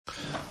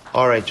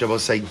All right,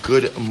 Jabosai,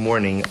 good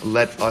morning.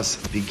 Let us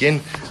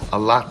begin. A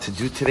lot to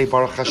do today,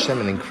 Baruch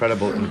Hashem, an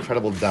incredible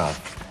daf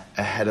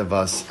ahead of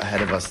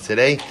us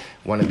today. I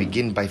want to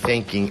begin by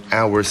thanking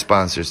our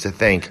sponsors, to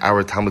thank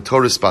our Talmud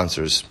Torah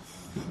sponsors.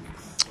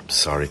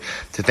 To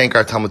thank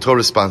our Talmud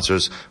Torah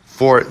sponsors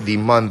for the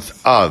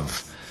month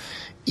of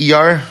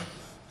Iyar.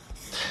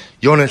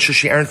 Yonah and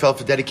Shushi Ehrenfeld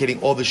for dedicating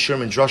all the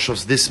Shurim and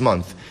Drushos this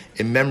month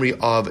in memory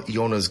of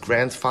Yonah's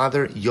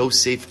grandfather,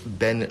 Yosef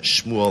ben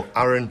Shmuel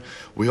Aaron.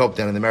 We hope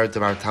that in the merit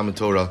of our Talmud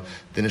Torah,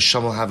 the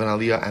Neshama will have an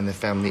Aliyah and the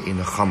family in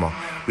Nechama.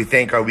 We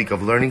thank our Week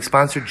of Learning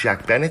sponsor,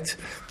 Jack Bennett,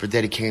 for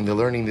dedicating the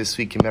learning this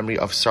week in memory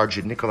of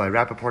Sergeant Nikolai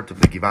Rappaport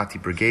of the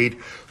Givati Brigade,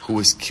 who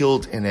was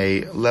killed in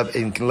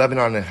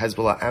Lebanon in a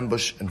Hezbollah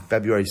ambush on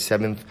February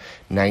 7th,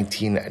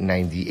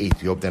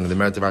 1998. We hope that in the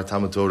merit of our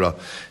Talmud Torah,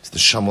 the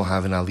Neshama will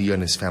have an Aliyah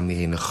and his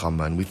family in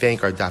Nechama. And we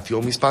thank our Daf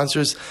Yomi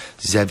sponsors,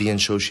 Zevi and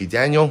Shoshi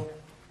Daniel,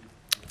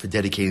 for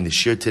dedicating the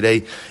shir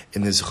today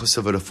in the Zechus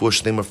of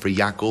Refuah Shlema for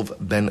Yaakov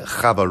ben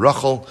Chava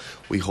Rachel.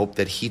 We hope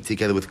that he,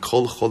 together with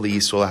Kol Cholei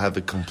Yisrael, have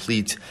a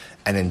complete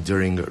and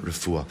enduring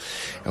refuah.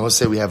 And we'll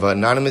say we have an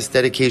anonymous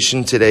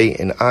dedication today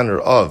in honor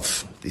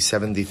of the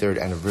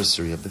 73rd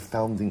anniversary of the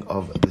founding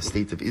of the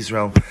State of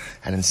Israel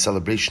and in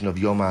celebration of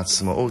Yom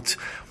HaAtzmaut.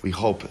 We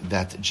hope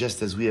that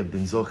just as we have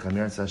been Zocha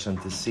Meretz Hashem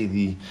to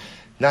see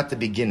not the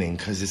beginning,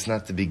 because it's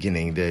not the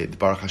beginning. The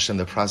Baruch Hashem,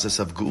 the process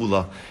of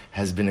Geula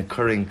has been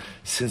occurring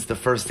since the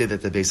first day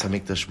that the Beis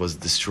HaMikdash was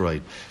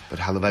destroyed. But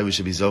halavai, we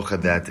should be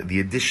zocha that the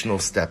additional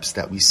steps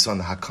that we saw in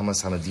the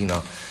Hakamas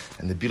HaMedina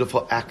and the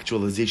beautiful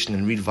actualization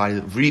and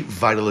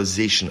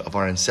revitalization of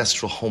our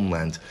ancestral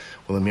homeland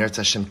will Amirat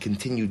Hashem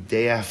continue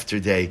day after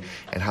day.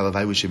 And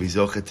halavai, we should be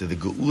zocha to the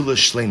Geula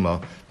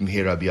Shlema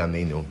Mihir Rabbi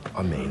Ameinu.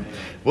 Amen.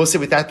 We'll say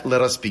with that,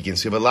 let us begin.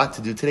 So we have a lot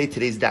to do today.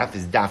 Today's daf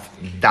is daf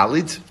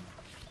Dalid.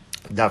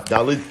 Daf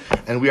Dalid,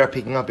 and we are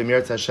picking up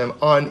Emirat Hashem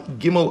on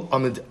Gimel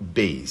Amid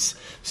Beis.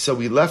 So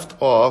we left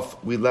off,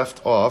 I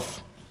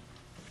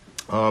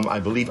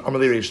believe,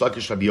 Amalei Reish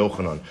Lakish Rabbi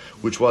Yochanan,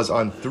 which was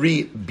on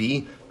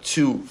 3b,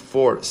 2,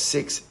 4,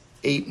 6,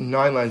 8,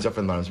 9 lines up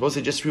from the bottom. I'm supposed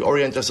to just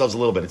reorient ourselves a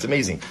little bit. It's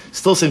amazing.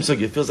 Still same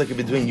sugi. It feels like we've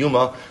been doing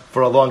Yuma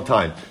for a long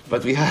time.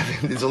 But we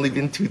haven't. It's only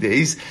been 2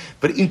 days.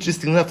 But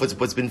interesting enough,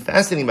 what's been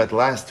fascinating about the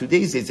last 2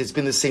 days is it's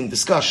been the same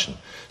discussion.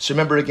 So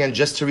remember again,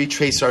 just to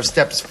retrace our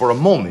steps for a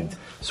moment.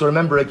 So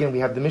remember again, we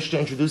have the Mishnah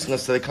introducing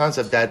us to the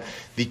concept that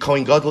the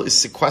Kohen Gadol is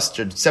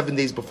sequestered 7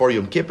 days before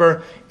Yom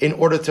Kippur in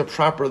order to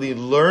properly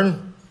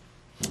learn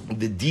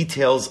the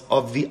details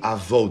of the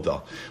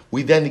avoda.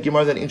 The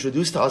Gemara then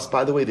introduced to us,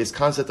 by the way, this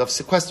concept of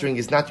sequestering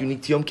is not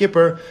unique to Yom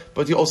Kippur,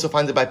 but you also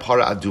find it by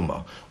Para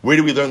Aduma. Where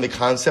do we learn the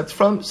concept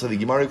from? So the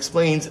Gemara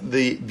explains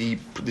the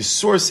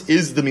source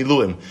is the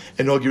Miluim,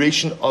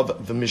 inauguration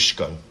of the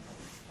Mishkan.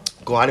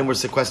 Kohanim were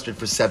sequestered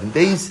for 7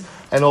 days,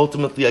 and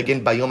ultimately,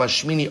 again, by Yom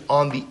HaShmini,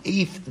 on the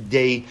 8th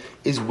day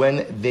is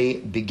when they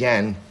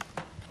began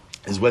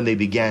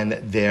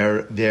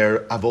their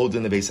avodah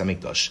in the Beis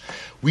HaMikdash.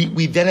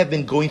 We then have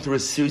been going through a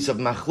series of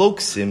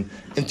machloksim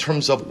in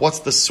terms of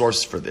what's the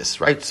source for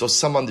this, right? So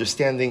some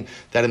understanding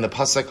that in the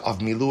pasuk of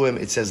Miluim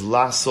it says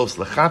Lasos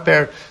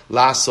lechaper,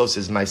 Lasos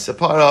is my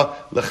separa,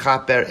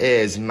 lechaper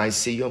is my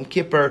Yom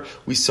Kippur.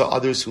 We saw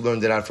others who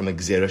learned it out from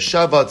Gzera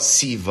Shavat,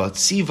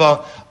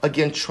 Tziva.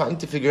 Again, trying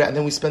to figure out, and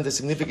then we spent a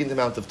significant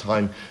amount of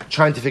time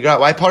trying to figure out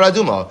why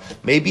Paraduma.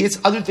 Maybe it's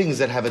other things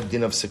that have a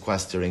din of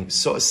sequestering.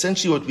 So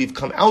essentially what we've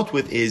come out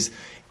with is,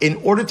 in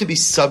order to be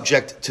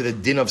subject to the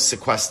din of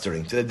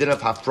sequestering, to the din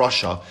of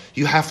hafrasha,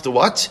 you have to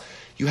what?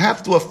 You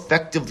have to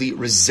effectively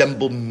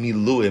resemble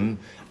Miluim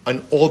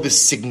in all the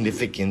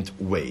significant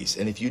ways.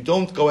 And if you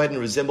don't go ahead and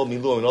resemble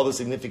Miluim in all the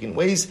significant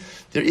ways,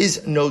 there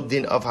is no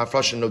din of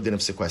hafrasha, no din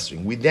of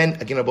sequestering. We then,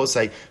 again,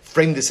 Abosai,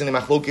 frame this in the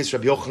machlokes,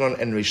 Rabbi Yochanan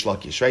and Reish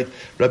Lakish, right?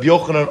 Rabbi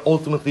Yochanan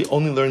ultimately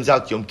only learns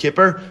out Yom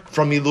Kippur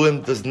from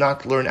Miluim, does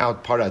not learn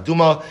out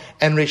Paraduma,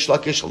 and Reish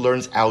Lakish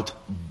learns out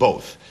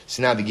both.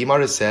 So now the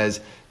Gemara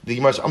says, the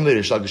Gemara says, Amalei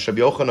Reish Lakish Rabbi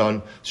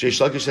Yochanan, so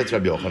Reish Lakish said to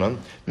Rabbi Yochanan,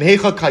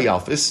 Mehecha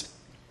Kayalfis,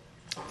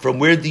 from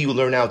where do you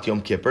learn out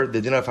Yom Kippur?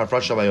 The din of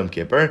hafrasha by Yom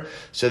Kippur.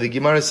 So the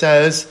Gemara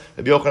says,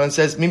 Rabbi Yochanan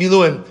says,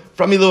 Miluim,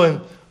 from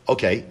Miluim.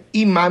 Okay,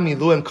 Ima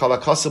Miluim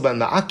kalakasav ben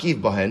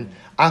ma'akiv bahen,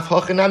 af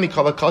hachanami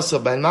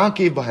kalakasav ben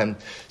ma'akiv bahen.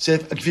 So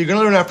if you're going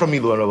to learn out from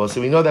Miluim, so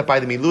we know that by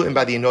the Miluim,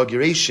 by the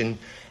inauguration,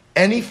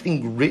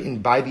 anything written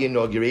by the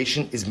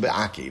inauguration is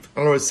ma'akiv.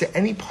 In other words, say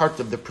any part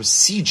of the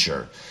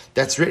procedure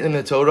that's written in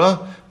the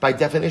Torah, by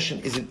definition,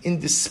 is an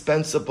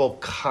indispensable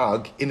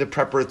cog in the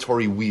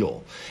preparatory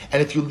wheel.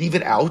 And if you leave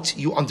it out,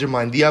 you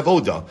undermine the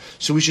avoda.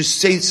 So we should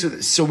say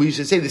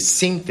the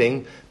same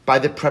thing by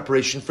the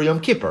preparation for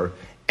Yom Kippur.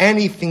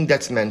 Anything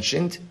that's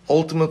mentioned,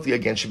 ultimately,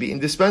 again, should be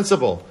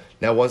indispensable.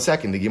 Now, 1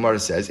 second, the Gemara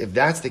says, if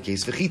that's the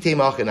case, so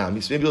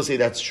maybe you'll say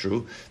that's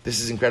true. This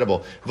is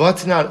incredible. We'll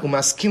say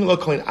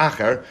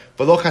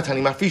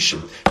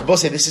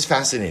this is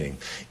fascinating.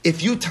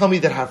 If you tell me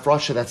that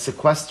hafrasha, that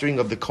sequestering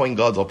of the Kohen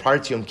Gadol prior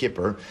to Yom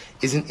Kippur,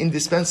 is an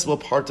indispensable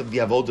part of the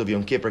avodah of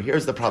Yom Kippur,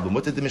 here's the problem.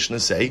 What did the Mishnah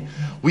say?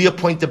 We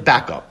appoint a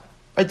backup.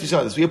 Right, we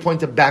saw this. We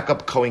appoint a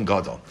backup Kohen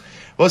Gadol.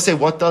 We'll say,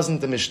 what doesn't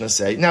the Mishnah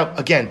say? Now,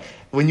 again,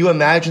 when you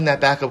imagine that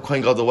backup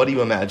Kohen Gadol, what do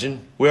you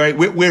imagine?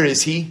 Where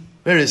is he?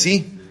 Where is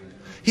he?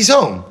 He's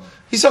home.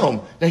 He's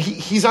home. Now,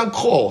 he's on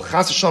call.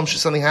 Chas Hashem, should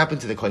something happen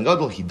to the Kohen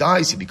Gadol, he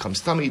dies, he becomes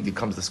tummy, he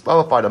becomes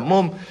disqualified, a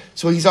mum,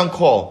 so he's on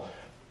call.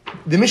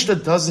 The Mishnah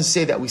doesn't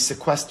say that we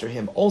sequester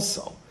him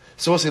also.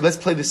 So we'll say, let's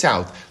play this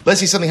out. Let's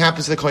say something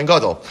happens to the Kohen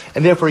Gadol,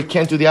 and therefore he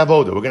can't do the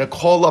avodah. We're going to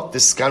call up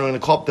this guy, we're going to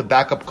call up the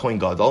backup Kohen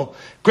Gadol.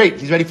 Great,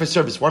 he's ready for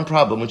service. One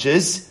problem, which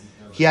is,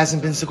 he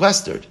hasn't been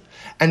sequestered.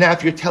 And now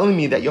if you're telling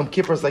me that Yom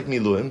Kippur is like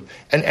Miluim,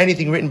 and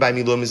anything written by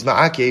Miluim is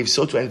Ma'akev,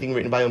 so too anything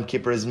written by Yom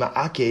Kippur is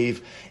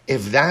Ma'akev,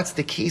 if that's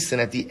the case, then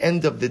at the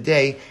end of the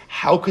day,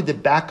 how could the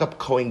backup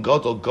Kohen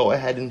Gadol go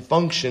ahead and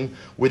function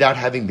without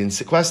having been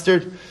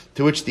sequestered?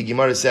 To which the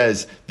Gemara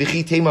says,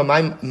 V'chi tema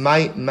my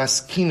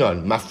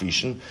maskinon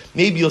mafrishin.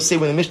 Maybe you'll say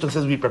when the Mishnah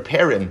says we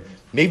prepare him,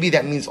 maybe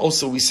that means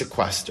also we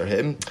sequester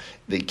him.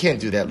 They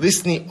can't do that.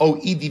 Listening, o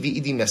idi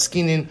v'idi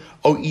maskinin,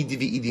 o idi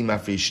v'idi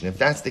mafrishin. If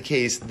that's the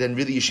case, then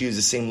really you should use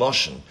the same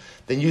lashon.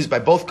 Then used by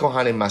both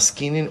kohanim,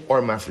 maskinin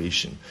or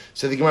mafrishin.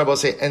 So the Gemara will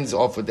say ends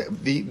off with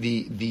that.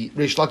 The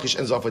Reish Lakish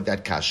ends off with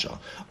that kasha.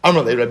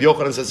 Amrle, Rabbi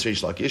Yochanan says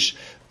Reish Lakish.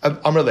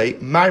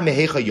 Amrle, mar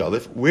mehecha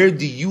yalif. Where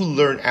do you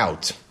learn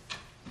out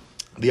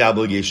the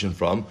obligation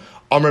from?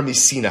 Amar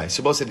Sinai.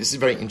 So both said this is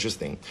very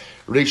interesting.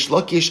 Reish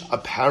Lakish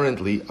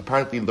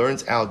apparently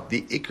learns out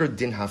the Iker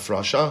Din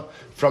Hafrasha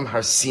from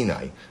Har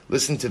Sinai.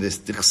 Listen to this.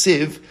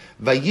 Tichsiv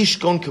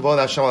vayishkon kavod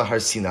Hashem al Har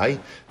Sinai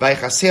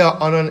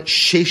vaychasea anan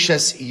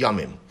sheshes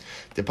yamim.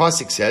 The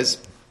pasuk says,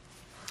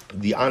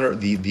 the honor,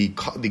 the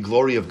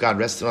glory of God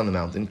rested on the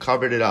mountain,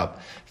 covered it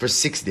up for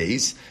 6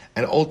 days,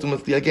 and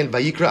ultimately again,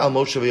 Vayikra al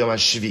Moshe v'yom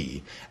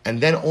hashvi'i,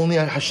 and then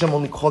Hashem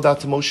only called out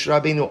to Moshe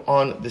Rabbeinu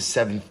on the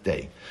 7th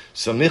day.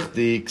 So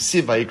Michdi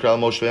Ksiv Vayikra al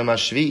Moshe v'yom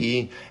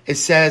hashvi'i, it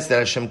says that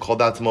Hashem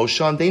called out to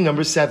Moshe on day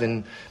number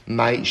 7,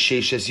 my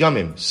sheishes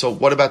yamim. So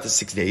what about the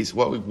 6 days?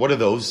 What are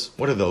those?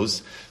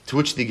 To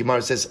which the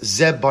Gemara says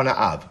Zeh bana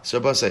av. So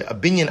Rabbi say a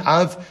binyan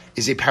av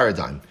is a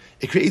paradigm.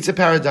 It creates a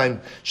paradigm.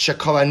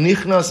 Shekala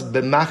nichnas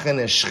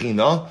b'machane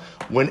shchina.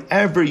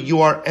 Whenever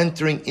you are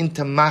entering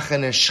into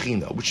machane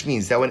shchina, which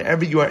means that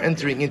whenever you are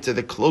entering into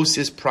the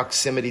closest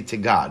proximity to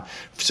God.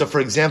 So,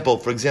 for example,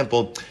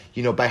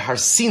 by Har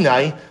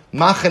Sinai,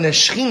 machane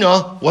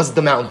shchina was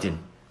the mountain.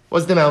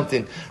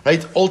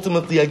 Right?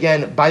 Ultimately,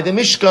 again, by the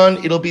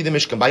Mishkan, it'll be the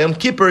Mishkan. By Yom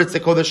Kippur, it's the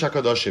Kodesh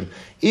HaKadoshim.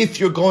 If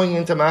you're going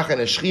into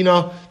machane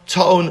shchina,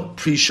 ta'on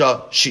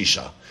prisha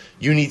shisha.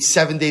 You need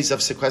 7 days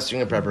of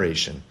sequestering and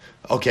preparation.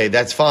 Okay,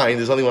 that's fine.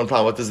 There's only one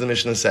problem. What does the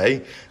Mishnah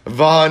say?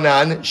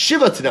 Va'anan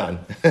shivatanan.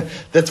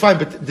 That's fine,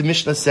 but the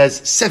Mishnah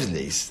says 7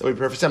 days. That we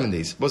prepare for 7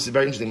 days. Most is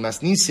very interesting.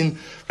 Masnisin,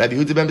 Rabbi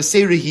Yehuda ben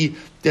Beseirihi,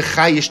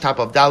 dechayish tap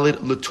of dalit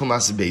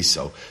letumas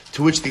beso.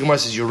 To which the Gemara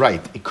says, you're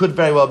right. It could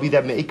very well be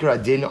that me'ikar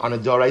adin on a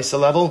doraisa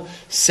level,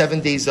 7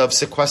 days of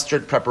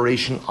sequestered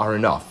preparation are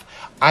enough.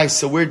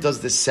 So where does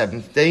the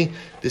 7th day?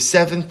 The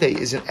 7th day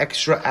is an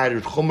extra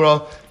added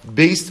chumrah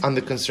based on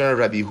the concern of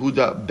Rabbi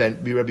Yehuda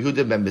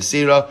ben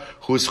Beseira,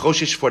 who is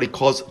choshesh for what he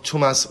calls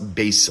tumas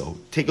beso.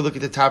 Take a look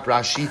at the top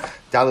Rashi,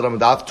 Daled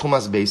Amadav,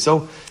 tumas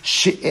beso.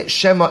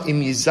 Shema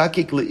im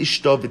yizakik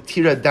leishto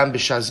v'tira dam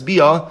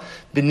b'shazbia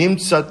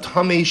v'nimtza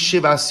tamei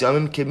shivas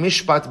yamim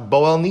kemishpat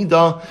boel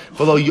nida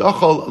v'lo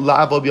yochol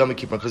la'avo b'yom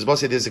kippur. Because both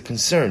say there's a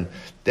concern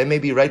that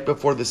maybe right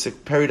before the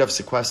period of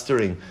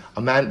sequestering,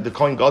 a man, the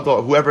Kohen Gadol,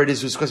 or whoever it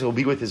is who's sequestering, will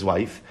be with his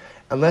wife.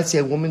 And let's say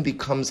a woman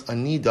becomes a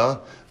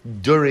nida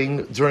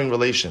during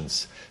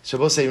relations. So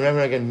we'll say,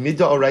 remember again,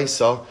 midda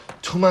oraisa,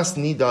 tumas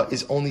nida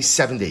is only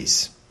 7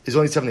 days.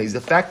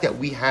 The fact that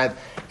we have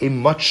a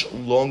much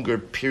longer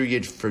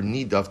period for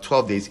nida of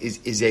 12 days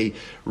is a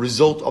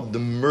result of the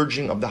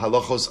merging of the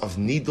halachos of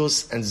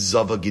nidos and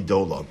zava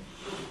gidola.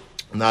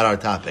 Not our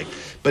topic.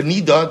 But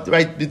nida,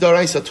 right,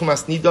 midaraisa,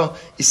 tumas nida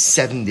is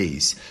 7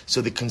 days. So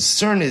the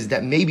concern is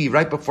that maybe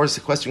right before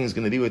sequestering is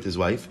going to be with his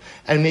wife,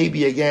 and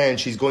maybe again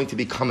she's going to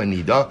become a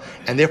nida,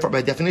 and therefore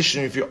by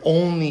definition, if you're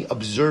only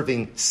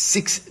observing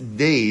 6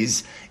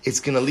 days, it's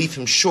going to leave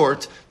him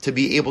short to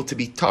be able to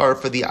be tar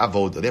for the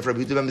avodah. Therefore,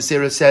 Rabbi Yehuda ben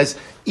Beseira says,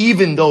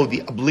 even though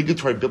the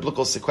obligatory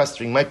biblical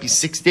sequestering might be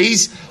 6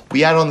 days,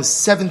 we add on the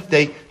 7th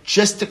day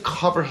just to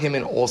cover him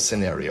in all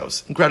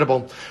scenarios.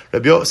 Incredible.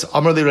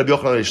 Amrli Rabbi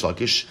Yochanan Reish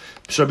Lakish.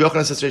 So Rabbi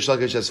Yochanan says Reish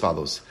Lakish as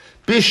follows: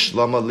 Bish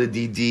lama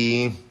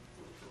lididi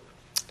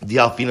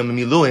dialfina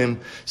miluim.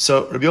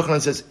 So Rabbi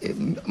Yochanan says,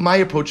 my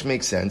approach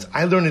makes sense.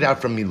 I learned it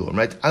out from miluim,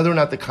 right? I learned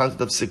out the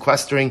concept of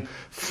sequestering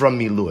from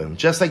miluim.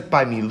 Just like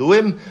by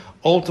miluim,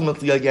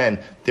 ultimately, again,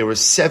 there were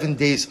 7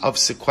 days of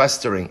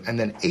sequestering, and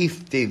then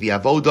 8th day the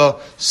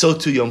avoda. So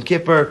to Yom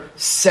Kippur,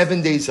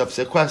 7 days of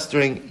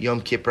sequestering,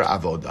 Yom Kippur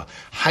avoda.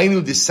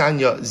 Hainu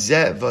disanya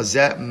ze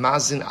vaze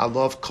mazin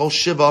alav kol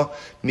shiva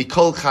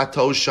mikol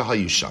chato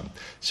shahayusham.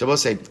 So we'll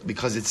say,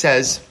 because it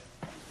says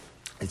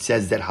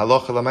that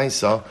halacha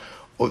lamaisa,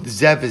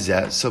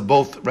 so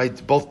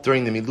both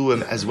during the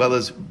miluim as well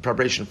as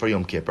preparation for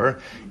Yom Kippur.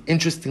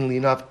 Interestingly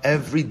enough,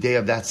 every day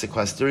of that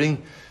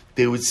sequestering,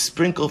 they would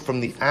sprinkle from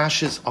the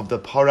ashes of the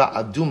para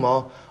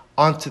aduma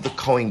onto the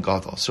Kohen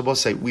Gadol. So we'll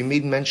say, we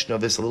made mention of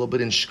this a little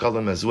bit in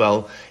Shkalim as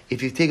well.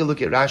 If you take a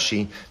look at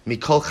Rashi,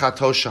 Mikol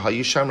Chato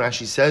Shahayusham,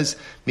 Rashi says,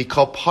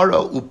 Mikol para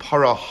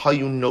upara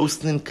hayu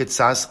noslin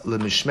ketzas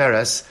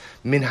lemishmeres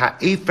min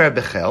ha'efer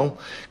bechel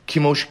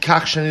kimosh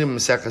kach shanim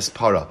meseches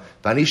para.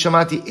 V'ani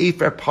shamati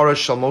efer para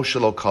shal Moshe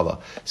lo kala.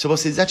 So we'll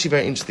say, it's actually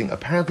very interesting.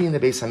 Apparently in the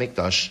Beis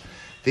HaMikdash,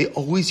 they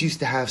always used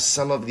to have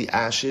some of the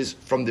ashes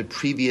from the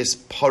previous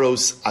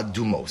paros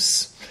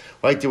adumos.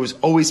 Right, there was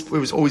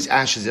always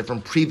ashes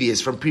from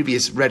previous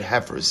red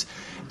heifers,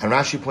 and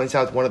Rashi points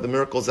out one of the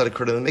miracles that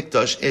occurred in the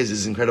Mikdash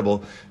is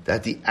incredible,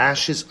 that the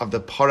ashes of the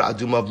para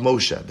aduma of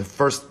Moshe, the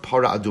first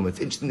para aduma.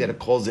 It's interesting that it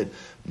calls it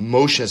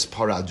Moshe's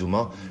para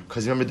aduma,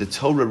 because remember the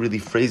Torah really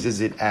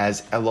phrases it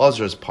as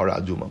Elazar's para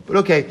aduma. But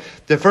okay,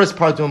 the first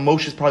para aduma,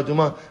 Moshe's para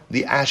aduma,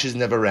 the ashes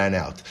never ran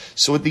out.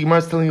 So what the Gemara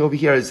is telling you over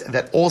here is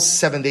that all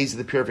 7 days of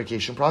the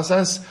purification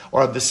process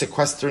or of the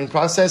sequestering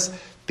process,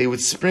 they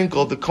would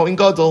sprinkle the Kohen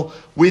Gadol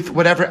with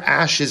whatever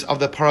ashes of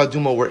the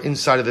paraduma were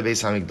inside of the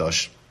Beis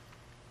HaMikdash.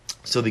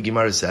 So the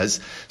Gemara says,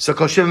 so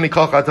kol shiva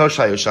mikol chato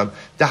shayosham,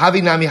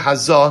 dahavi nami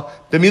hazah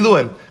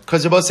b'miluim.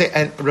 Because Rabbi say,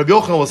 and Rabbi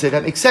Yochanan will say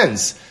that makes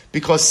sense,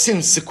 because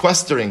since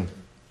sequestering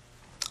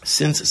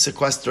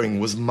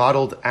was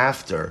modeled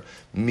after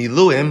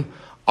miluim,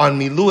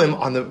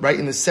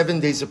 in the 7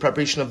 days of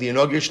preparation of the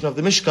inauguration of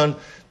the Mishkan,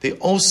 they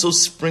also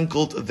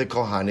sprinkled the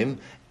Kohanim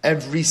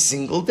every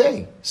single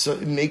day. So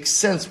it makes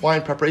sense why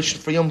in preparation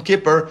for Yom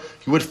Kippur,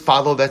 you would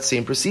follow that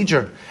same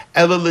procedure.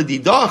 Ela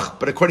l'didach,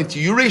 but according to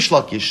you, Reish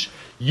Lakish,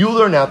 you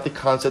learn out the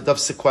concept of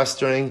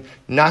sequestering,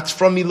 not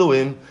from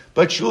Miluim,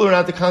 but you learn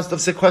out the concept of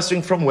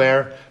sequestering from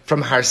where?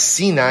 From Har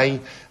Sinai.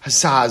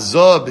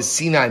 Hasa'azah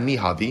b'Sinai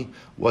mihavi.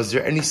 Was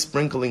there any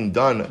sprinkling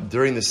done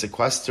during the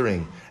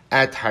sequestering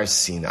at Har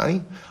Sinai?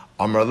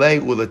 Amrlei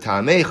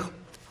u'letamech.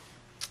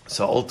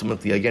 So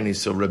ultimately, again, Rabbi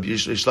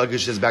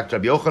Lakish says back to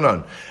Rabbi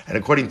Yochanan, and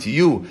according to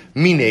you,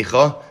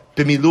 minecha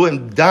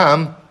b'miluim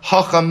dam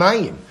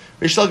hachamayim.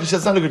 Rish Lakish says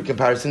that's not a good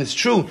comparison. It's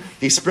true.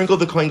 They sprinkled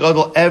the Kohen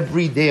Gadol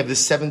every day of the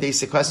 7 day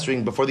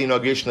sequestering before the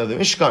inauguration of the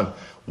Mishkan.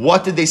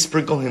 What did they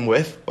sprinkle him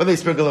with? What did they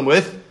sprinkle him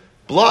with?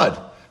 Blood.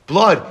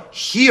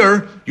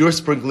 Here, you're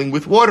sprinkling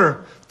with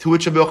water. To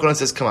which Rabbi Yochanan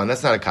says, come on,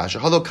 that's not a kasha.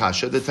 Hello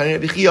kasha. The Tanya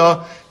Rabbi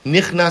Chia,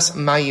 nichnas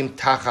mayim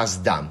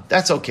tachas dam.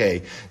 That's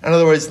okay. In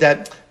other words,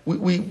 that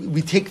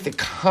we take the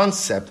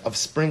concept of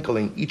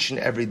sprinkling each and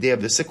every day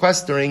of the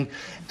sequestering,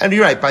 and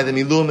you're right, by the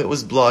Milum it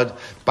was blood,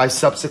 by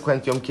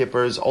subsequent Yom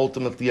Kippurs,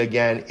 ultimately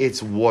again,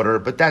 it's water,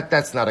 but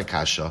that's not a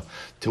kasha.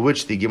 To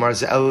which the Gemara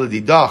says, El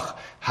Didach,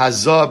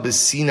 Hazah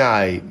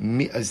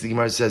b'Sinai, as the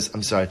Gemara says,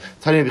 I'm sorry,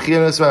 El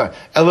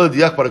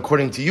Didach, but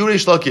according to you,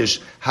 Reish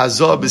Lakish,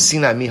 Hazah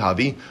b'Sinai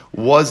mihavi,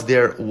 was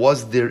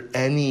there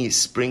any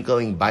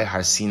sprinkling by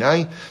Har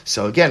Sinai?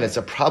 So again, it's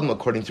a problem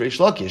according to Reish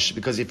Lakish,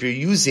 because if you're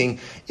using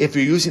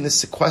the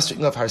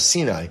sequestering of Har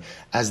Sinai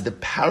as the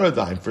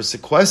paradigm for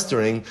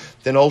sequestering,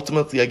 then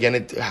ultimately,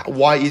 again,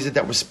 why is it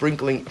that we're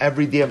sprinkling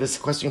every day of the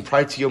sequestering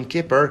prior to Yom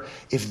Kippur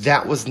if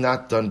that was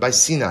not done by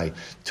Sinai?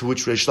 To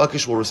which Reish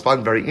Lakish will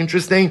respond, very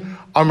interesting,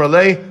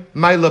 Amrlei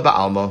Maila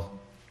Ba'alma.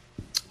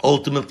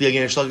 Ultimately,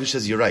 again, Reish Lakish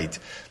says, you're right.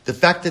 The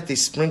fact that they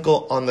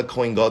sprinkle on the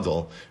Kohen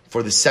Gadol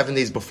for the 7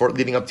 days before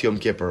leading up to Yom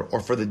Kippur,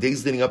 or for the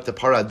days leading up to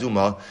Para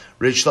Aduma,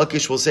 Reish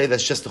Lakish will say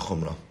that's just a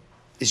chumrah.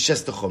 It's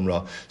just the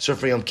chumrah. So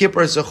for Yom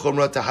Kippur, it's a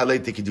chumrah to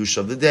highlight the kedusha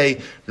of the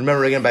day.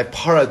 Remember again, by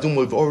Para Aduma,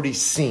 we've already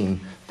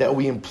seen that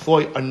we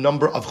employ a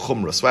number of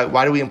chumras. Right?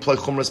 Why do we employ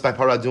chumras by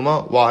Para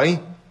Aduma?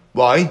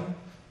 Why?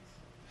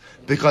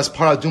 Because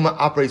Para Aduma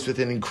operates with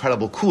an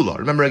incredible kula.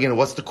 Remember again,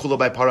 what's the kula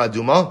by Para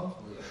Aduma?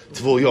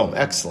 Tvul Yom,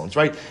 excellent,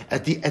 right?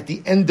 At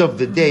the end of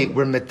the day,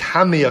 we're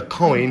metamei a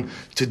kohen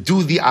to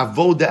do the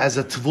avoda as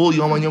a Tvul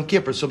Yom on Yom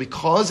Kippur. So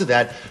because of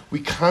that,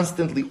 we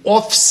constantly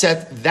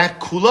offset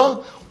that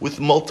kula with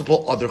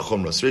multiple other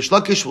chumras. Reish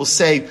Lakish will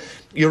say,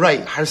 you're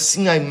right, Har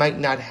Sinai might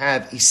not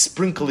have a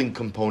sprinkling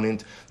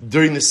component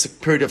during the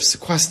period of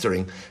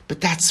sequestering,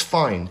 but that's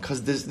fine,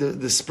 because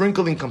the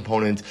sprinkling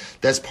component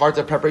that's part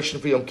of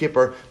preparation for Yom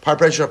Kippur,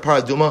 preparation of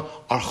Paraduma,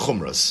 are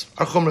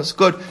chumras.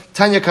 Good.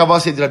 Tanya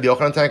Kavasi de Rabbi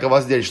Yochanan, Tanya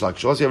Kavasi de Reish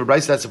Lakish. Also, you have a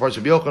brayso that supports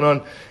Rabbi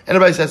Yochanan, and a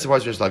brayso that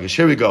supports Reish Lakish.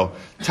 Here we go.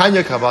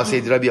 Tanya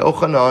Kavasi de Rabbi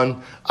Yochanan,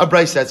 a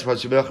brayso that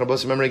supports Rabbi Yochanan.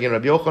 Also, remember again,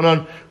 Rabbi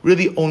Yochanan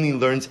really only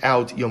learns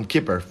out Yom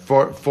Kippur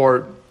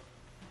for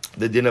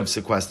the din of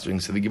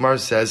sequestering. So the Gemara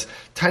says,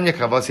 Tanya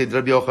Kavasi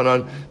Rabbi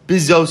Yochanan,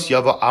 Bizos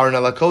Yava Aron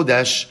ala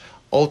Kodesh,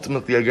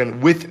 ultimately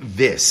again, with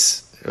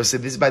this. So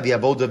this is by the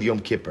avodah of Yom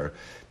Kippur.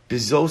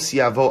 Bizos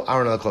Yavo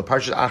Aron ala Kodesh,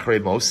 Parshat Achrei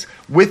Mos.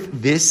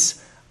 With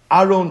this,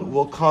 Aaron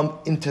will come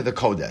into the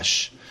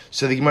Kodesh.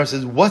 So the Gemara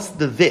says, what's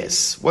the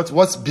this? What's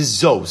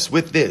Bizos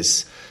with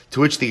this?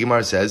 To which the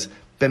Gemara says,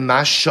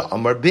 B'mash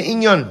Sha'amar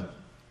Be'inyan.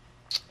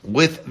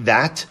 With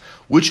that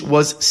which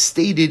was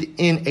stated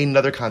in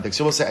another context.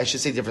 So I should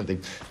say a different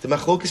thing. The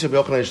machlokes of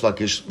Rabbi Yochanan and Reish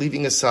Lakish,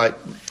 leaving aside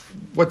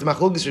what the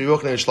machlokes of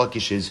Rabbi Yochanan and Reish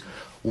Lakish is,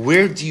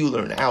 where do you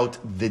learn out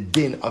the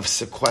din of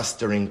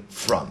sequestering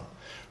from?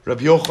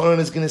 Rabbi Yochanan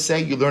is going to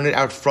say you learn it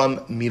out from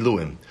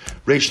Miluim.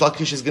 Reish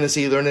Lakish is going to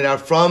say you learn it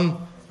out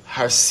from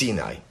Har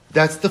Sinai.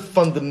 That's the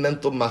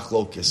fundamental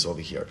machlokes over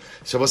here.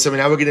 So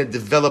now we're going to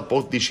develop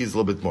both these sheets a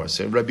little bit more.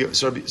 So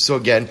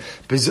again,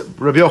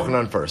 Rabbi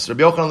Yochanan first.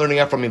 Rabbi Yochanan learning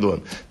out from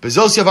Miluim.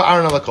 Bezos yava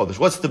Aaron ala kodesh.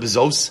 What's the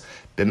bezos?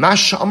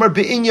 B'mash amar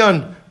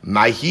be'inyan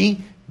maihi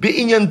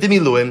be'inyan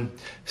demiluim.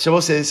 So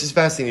we'll say this is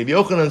fascinating.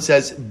 Rabbi Yochanan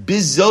says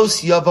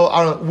bezos yava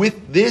Aaron.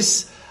 With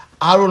this,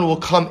 Aaron will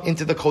come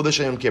into the kodesh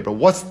on Yom Kippur.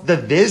 What's the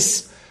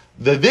this?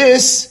 The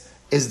this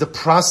is the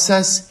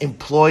process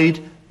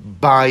employed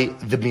by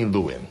the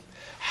miluim.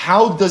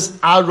 How does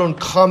Aaron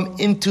come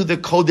into the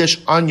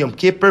Kodesh on Yom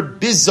Kippur?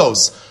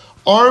 Bizos,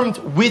 armed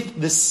with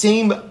the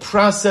same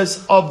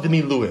process of the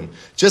Miluim.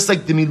 Just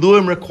like the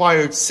Miluim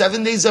required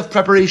 7 days of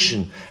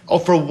preparation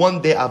for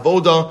 1 day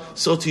avoda,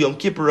 so to Yom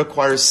Kippur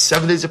requires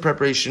 7 days of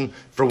preparation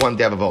for 1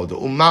 day of avoda.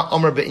 Umma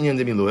Amar be'inyan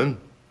de Miluim.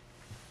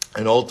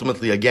 And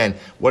ultimately, again,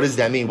 what does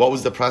that mean? What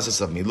was the process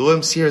of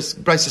Miluim? Here,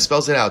 Bryce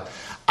spells it out.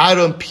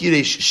 Aaron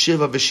piresh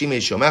shiva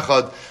v'shimesh yom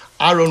echad.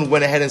 Aaron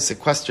went ahead and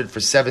sequestered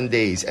for 7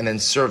 days and then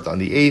served on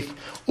the 8th.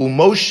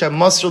 Moshe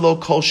masrlo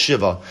kol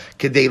shiva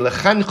kedei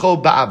lechancho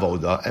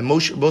ba'avoda. And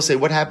Moshe will say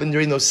what happened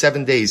during those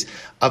 7 days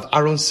of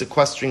Aaron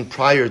sequestering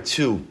prior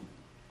to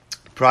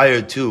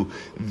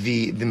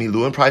the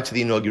miluim, prior to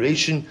the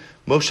inauguration.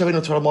 Moshe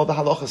Rabbeinu taught him all the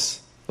halachas.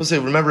 We'll say,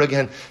 remember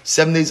again,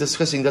 7 days of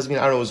sequestering doesn't mean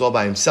Aaron was all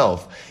by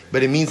himself,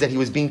 but it means that he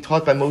was being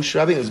taught by Moshe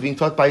Rabbeinu, he was being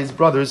taught by his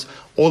brothers,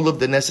 all of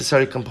the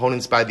necessary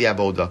components by the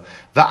avoda.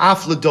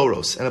 Va'af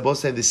ledoros, and I both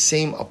say the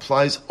same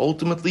applies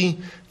ultimately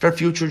for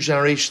future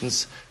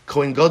generations.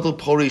 Kohen Gadol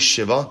Porei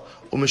Shiva,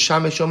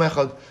 Umeshamesh Yom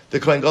Echad. The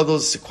Kohen Gadol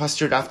is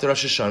sequestered after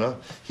Rosh Hashanah.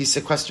 He's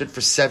sequestered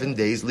for 7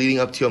 days leading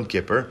up to Yom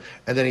Kippur,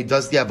 and then he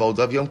does the avodah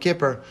of Yom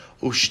Kippur.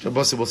 We'll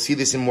see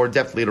this in more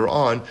depth later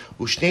on.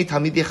 Ushnei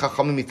Talmidei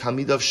Chachamim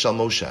Talmidav Shel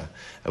Moshe.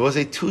 I will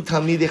say 2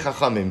 Talmidei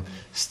Chachamim,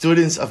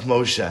 students of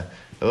Moshe.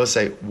 I will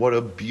say, what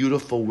a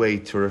beautiful way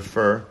to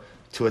refer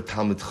to a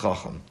Talmid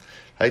Chacham.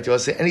 Right? I will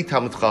say any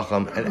Talmid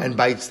Chacham, and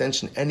by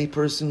extension, any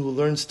person who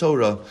learns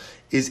Torah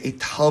is a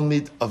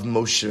Talmid of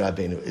Moshe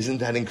Rabbeinu. Isn't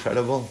that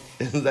incredible?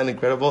 Isn't that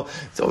incredible?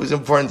 It's always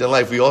important in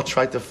life. We all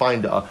try to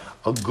find a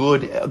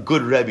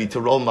good Rebbe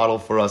to role model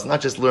for us,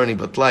 not just learning,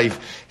 but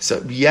life.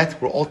 So yet,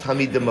 we're all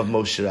Talmidim of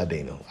Moshe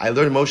Rabbeinu. I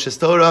learned Moshe's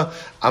Torah,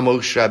 I'm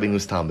Moshe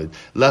Rabbeinu's Talmid.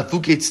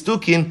 Lafuket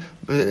Stukin,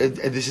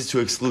 this is to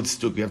exclude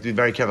Stukim. You have to be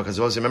very careful, because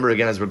also remember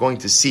again, as we're going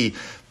to see,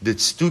 that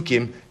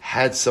Stukim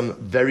had some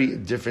very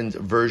different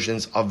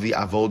versions of the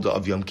Avodah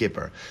of Yom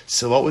Kippur.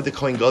 So what would the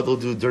Kohen Gadol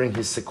do during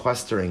his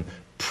sequestering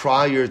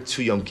prior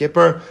to Yom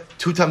Kippur?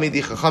 2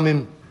 Talmidei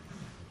Chachamim,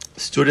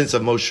 students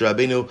of Moshe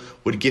Rabbeinu,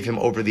 would give him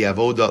over the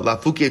avoda.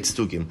 Lafuket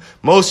stukim.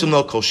 Mosum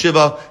no kol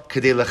shiva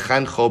kedei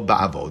lechancho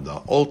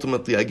ba'avoda.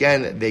 Ultimately,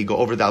 again, they go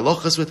over the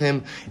halachas with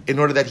him in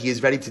order that he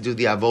is ready to do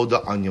the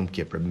avoda on Yom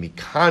Kippur.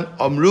 Mikan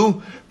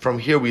amru. From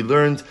here we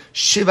learned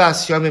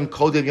shivas yamim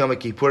kodem yom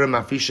kippurim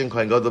mafrishin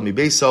kohen gadol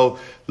mibeso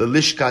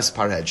lelishkas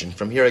parhedrin.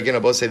 From here again, I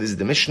both say this is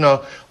the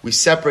Mishnah. We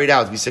separate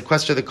out. We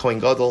sequester the kohen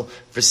gadol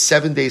for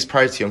 7 days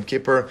prior to Yom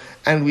Kippur,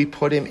 and we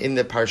put him in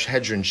the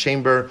parhedrin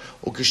chamber.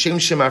 Ukashem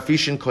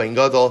shemafrishin kohen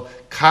gadol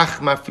kach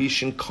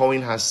mafrishin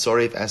kohen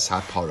hasorev es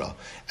hapara.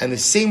 And the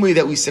same way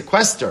that we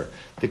sequester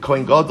the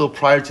Kohen Gadol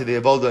prior to the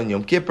Avodah on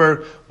Yom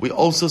Kippur, we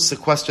also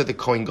sequester the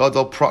Kohen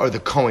Gadol, or the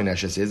Kohen, I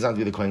should say, it's not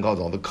the Kohen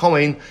Gadol, the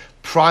Kohen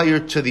prior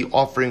to the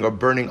offering or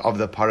burning of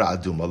the Para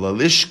Aduma.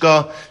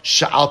 Lalishka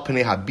Sha'al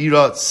Pnei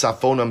Habira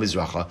Safona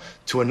Mizracha.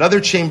 To another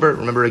chamber,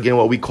 remember again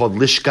what we called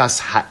Lishkas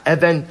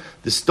Ha'even,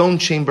 the stone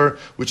chamber,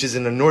 which is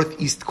in the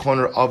northeast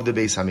corner of the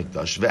Beis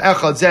HaMikdash.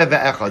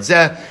 Ve'echad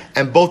zeh,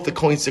 and both the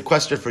Kohen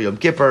sequestered for Yom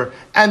Kippur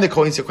and the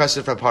Kohen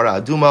sequestered for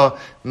Para Aduma.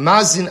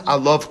 Mazin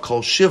Alav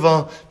Kol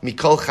Shiva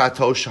Mikol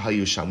Chato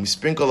Shahayusham. We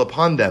sprinkle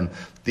upon them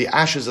the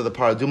ashes of the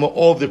Para Aduma,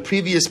 all of the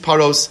previous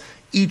paros,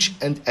 each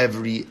and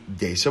every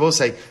day. So we'll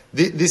say,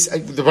 the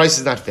brisa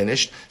is not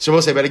finished. So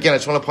we'll say, but again, I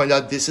just want to point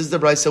out, this is the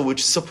brisa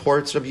which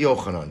supports Rabbi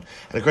Yochanan.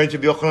 And according to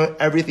Rabbi Yochanan,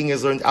 everything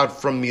is learned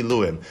out from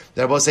Miluim.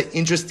 Then I will say,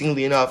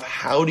 interestingly enough,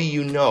 how do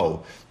you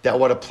know that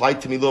what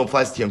applied to Miluim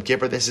applies to Yom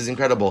Kippur? This is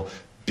incredible.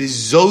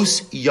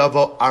 Bizos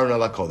yavo Aaron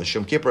ala kodesh.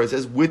 Yom Kippur, it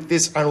says, with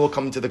this Aaron will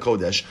come into the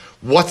Kodesh.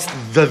 What's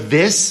the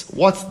this?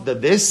 What's the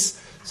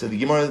this? So the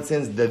Gemara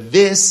understands the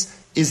this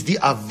is the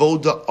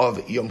avoda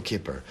of Yom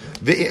Kippur.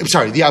 The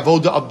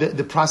avoda of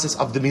the process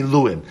of the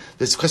miluim.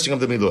 This question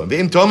of the miluim.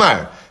 Ve'im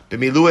tomar,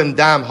 b'miluim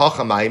dam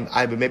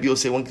hachamayim. Maybe you'll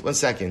say, one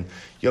second.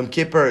 Yom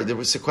Kippur, they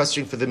were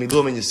sequestering for the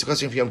miluim, and the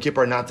sequestering for Yom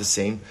Kippur are not the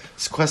same.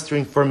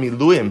 Sequestering for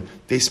miluim,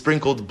 they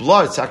sprinkled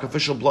blood,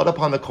 sacrificial blood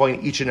upon the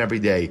kohen each and every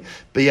day.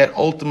 But yet,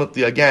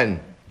 ultimately, again,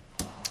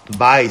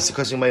 by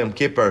sequestering by Yom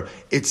Kippur,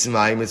 it's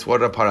mayim, it's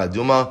water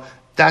paraduma.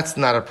 That's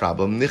not a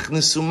problem.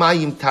 Nichnesu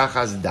mayim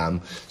tachas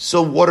dam.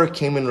 So water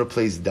came and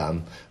replaced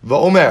dam.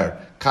 Va'omer,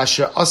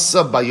 kasher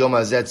asa bayom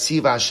hazeh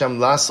tziva Hashem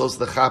lasos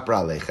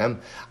lechapra alechem.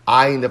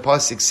 In the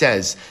pasuk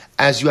says,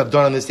 as you have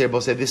done on this day. We'll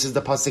say this is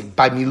the pasuk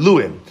by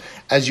Miluim,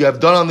 as you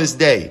have done on this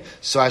day.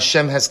 So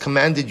Hashem has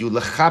commanded you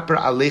lechaper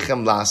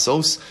aleichem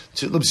lasos,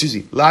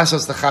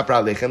 lasos lechaper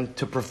aleichem,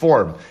 to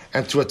perform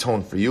and to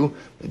atone for you.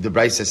 The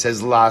Brisa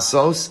says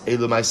lasos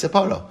elumai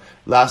separa.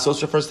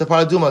 Lasos refers to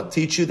paraduma.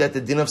 Teach you that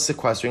the din of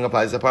sequestering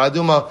applies to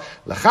paraduma.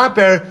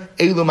 Lechaper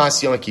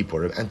elumas Yom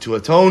Kippur, and to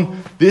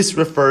atone, this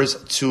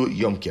refers to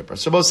Yom Kippur.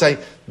 So both say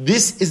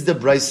this is the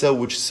Brisa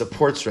which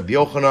supports Rabbi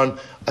Yochanan,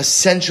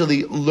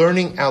 essentially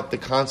learning out the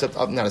concept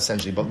of, not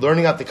essentially, but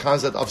learning out the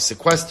concept of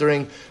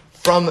sequestering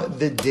from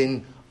the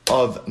din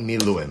of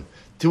Miluim.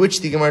 To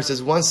which the Gemara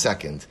says, 1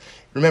 second.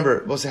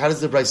 Remember, we'll say, how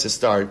does the Brisa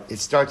start? It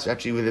starts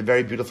actually with a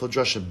very beautiful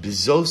drasha.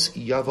 Bizos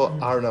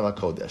yavo Aaron al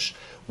Kodesh.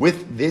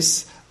 With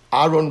this,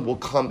 Aaron will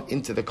come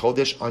into the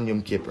Kodesh on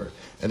Yom Kippur.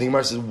 And the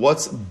Gemara says,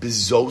 what's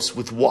bizos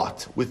with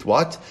what? With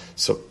what?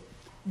 So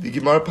the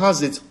Gemara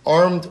posits,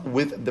 armed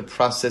with the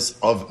process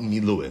of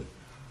Miluim.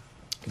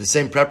 The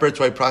same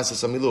preparatory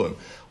process of Miluim,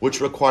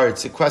 which required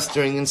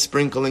sequestering and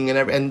sprinkling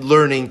and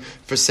learning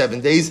for 7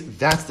 days.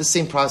 That's the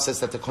same process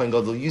that the Kohen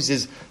Gadol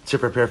uses to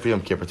prepare for Yom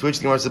Kippur. To which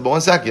the Gemara said, but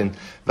 1 second,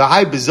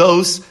 v'hai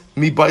bezos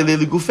mi baile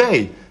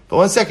legufei. But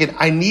 1 second,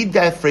 I need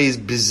that phrase,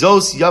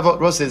 bezos yavo,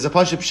 Rosa, it's a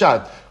pashut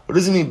pshat. What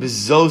does it mean,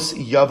 bezos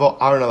yavo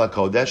Aaron al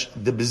Kodesh?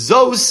 The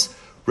bezos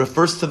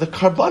refers to the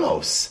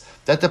karbanos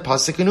that the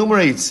pasuk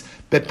enumerates.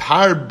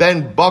 Bepar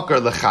ben bakar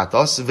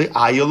lechatos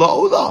ve'ayil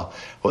la'olah.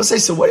 We'll say,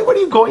 so what are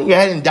you going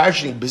ahead and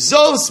darshaning?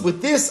 Bezos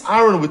with this,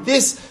 Aaron with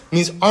this,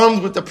 means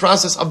armed with the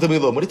process of the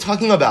Miluim. What are you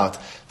talking about?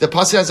 The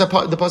pasuk has a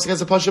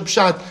pashut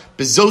pshat.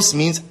 Bezos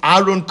means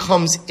Aaron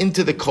comes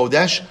into the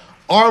Kodesh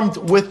armed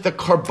with the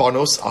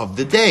karbanos of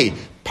the day.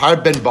 Par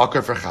ben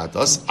bakar for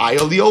chatos,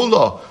 ayil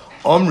la'olah.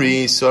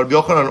 Omri, so Rabbi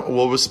Yochanan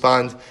will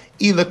respond,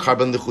 ila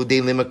karban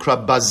l'chudei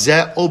limakra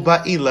bazeh o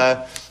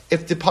ba'ila.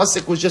 If the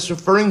pasuk was just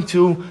referring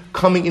to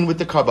coming in with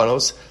the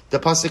karbanos, the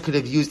pasuk could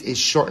have used a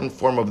shortened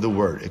form of the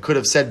word. It could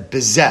have said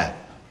bezeh,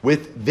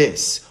 with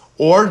this,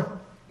 or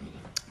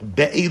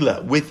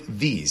be'ila, with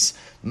these.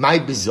 My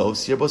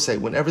bezos, you're both say,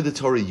 whenever the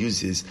Torah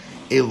uses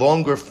a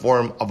longer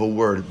form of a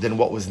word than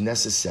what was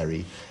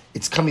necessary,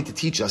 it's coming to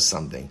teach us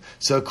something.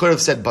 So it could have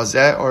said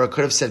bazeh, or it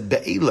could have said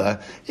be'ila,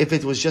 if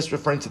it was just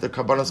referring to the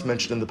karbanos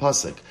mentioned in the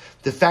pasuk.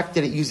 The fact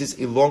that it uses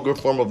a longer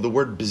form of the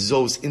word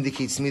bezos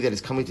indicates to me that it's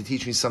coming to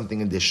teach me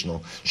something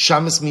additional.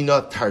 Shamas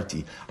mina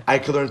tarti. I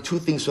could learn 2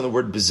 things from the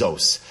word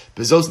bezos.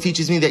 Bezos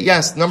teaches me that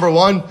yes, number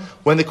 1,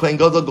 when the Kohen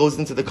Gadol goes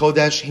into the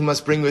Kodesh, he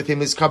must bring with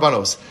him his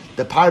karbanos,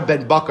 the par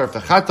ben bakar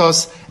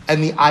fechatos,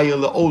 and the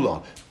ayil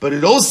la'olah. But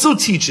it also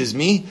teaches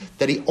me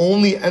that he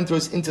only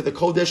enters into the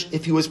Kodesh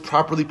if he was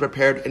properly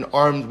prepared and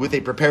armed with a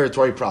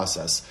preparatory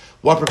process.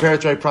 What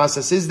preparatory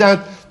process is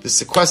that? The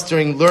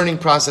sequestering, learning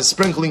process,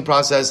 sprinkling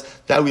process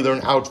that we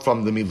learn out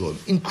from the Miluim.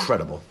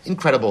 Incredible.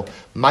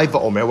 My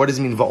va'omer. What does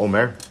it mean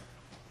va'omer?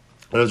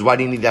 In other words, why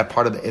do you need that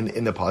part of the,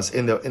 in the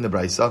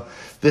Brisa?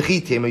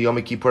 V'chitema Yom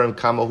Kippurim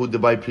kama hu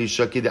debai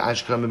prisha ki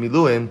de'ashkram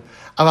b'miluim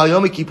aval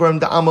Yom Kippurim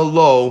da'amal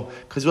lo.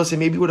 Because we'll say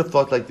maybe you would have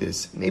thought like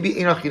this. Maybe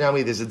in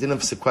Achinami there's a din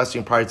of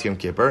sequestering prior to Yom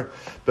Kippur,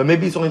 but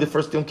maybe it's only the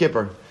first Yom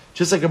Kippur.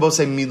 Just like Rabbi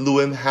say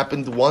Miluim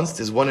happened once,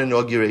 there's one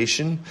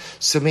inauguration.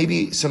 So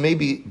maybe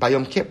by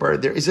Yom Kippur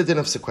there is a din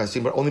of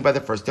sequestering, but only by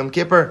the first Yom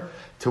Kippur.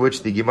 To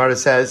which the Gemara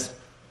says,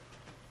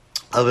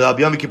 or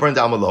maybe it's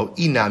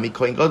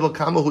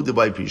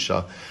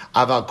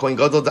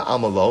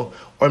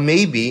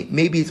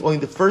only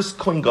the first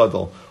Kohen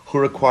Gadol who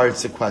required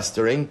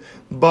sequestering,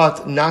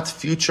 but not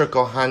future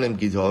Kohanim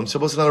Gidolim. So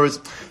in other words,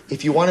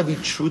 if you want to be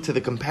true to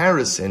the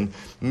comparison,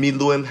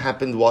 Miluim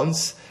happened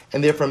once,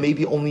 and therefore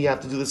maybe only you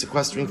have to do the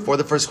sequestering for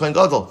the first Kohen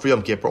Gadol, for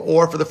Yom Kippur,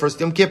 or for the first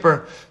Yom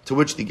Kippur, to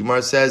which the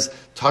Gemara says,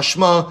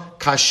 Tashma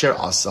kasher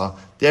asa.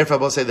 Therefore, I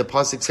will say the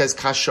pasuk says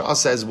kasher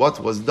asa is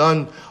what was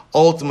done.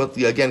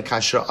 Ultimately, again,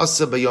 kasher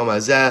asa b'yom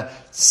hazeh,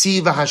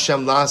 siva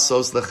Hashem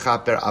lasos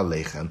lechaper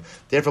aleichem.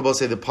 Therefore, I will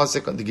say the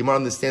pasuk, the Gemara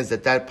understands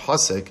that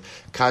pasuk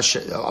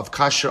of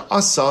kasher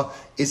asa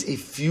is a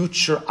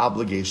future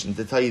obligation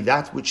to tell you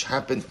that which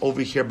happened over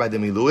here by the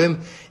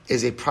Miluim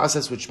is a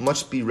process which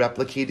must be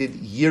replicated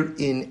year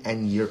in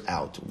and year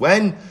out.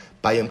 When?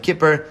 By Yom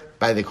Kippur,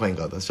 by the Kohen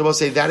Gadol. So we'll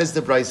say that is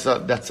the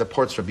Brisa that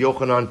supports Rabbi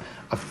Yochanan,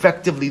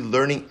 effectively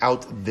learning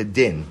out the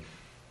din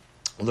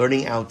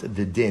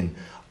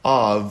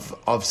of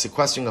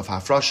sequestering of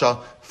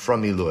Hafrasha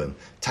from Miluim.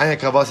 Tanya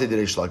Kavase de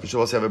Reish Lakish.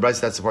 We'll say have a Brisa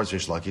that supports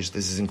Reish Lakish.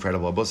 This is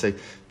incredible. We'll say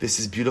this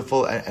is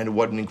beautiful and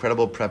what an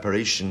incredible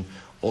preparation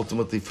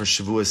ultimately for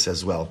Shavuos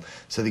as well.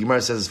 So the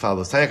Gemara says as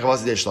follows: Tanya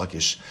Kavase de Reish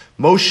Lakish.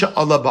 Moshe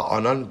Allah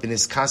ba'anan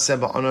v'niskase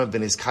ba'anan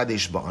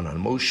v'niskadesh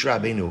ba'anan. Moshe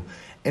Rabbeinu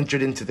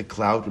entered into the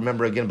cloud.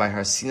 Remember again, by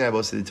Har Sinai,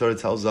 the Torah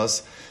tells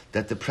us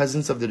that the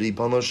presence of the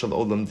Ribono Shel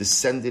Olam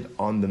descended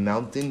on the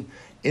mountain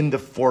in the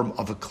form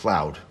of a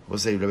cloud. We'll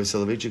say Rabbi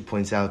Soloveitchik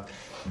points out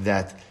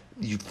that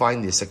you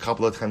find this a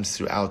couple of times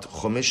throughout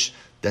Chumash,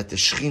 that the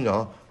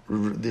Shechina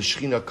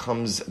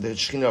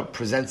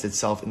presents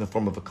itself in the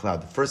form of a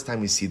cloud. The first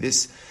time we see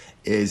this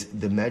is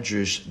the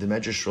Medrash. The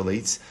Medrash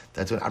relates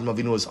that when Avraham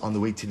Avinu was on the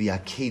way to the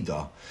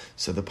Akedah,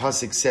 so the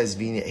pasuk says,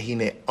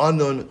 "Hine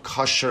anon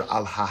kasher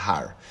al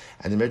hahar,"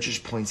 and the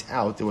Medrash points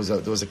out there was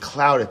a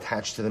cloud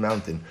attached to the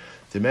mountain.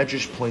 The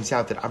Medrash points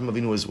out that Avraham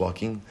Avinu was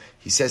walking.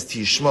 He says to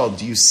Yishmael,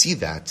 "Do you see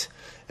that?"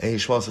 And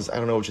Yishmael says, "I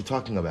don't know what you're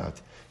talking about."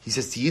 He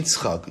says to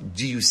Yitzchak,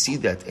 "Do you see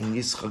that?" And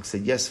Yitzchak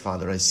said, "Yes,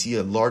 Father, I see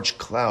a large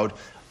cloud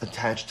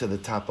attached to the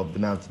top of the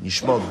mountain."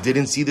 Yishmael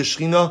didn't see the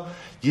Shekhinah.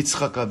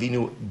 Yitzchak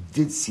Avinu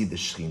did see the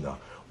Shekhinah.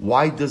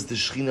 Why does the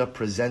Shekhinah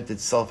present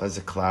itself as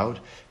a cloud?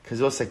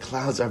 Because also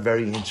clouds are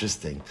very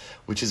interesting,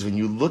 which is when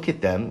you look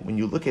at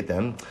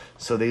them,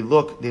 so they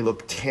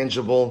look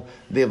tangible,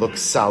 they look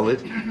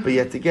solid, but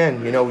yet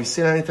again, we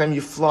say anytime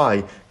you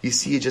fly, you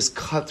see it just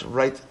cut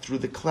right through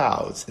the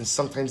clouds, and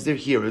sometimes they're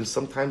here, and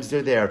sometimes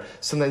they're there,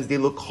 sometimes they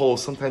look whole,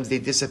 sometimes they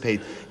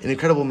dissipate. An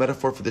incredible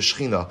metaphor for the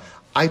Shekhinah.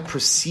 I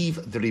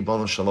perceive the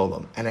Ribono Shel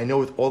Olam, and I know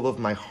with all of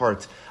my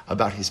heart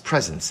about His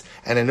presence,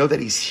 and I know that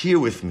He's here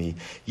with me,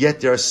 yet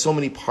there are so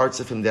many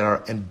parts of Him that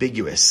are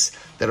ambiguous,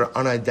 that are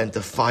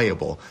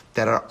unidentifiable,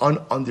 that are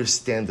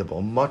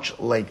ununderstandable, much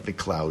like the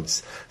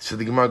clouds. So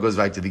the Gemara goes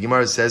right to the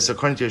Gemara says, so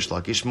according to Rish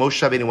Lakish,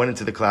 Moshe Rabbeinu went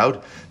into the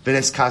cloud,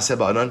 V'nes kaseh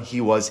ba'anan,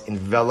 he was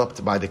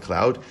enveloped by the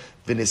cloud,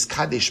 V'nes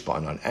kadesh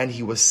ba'anan, and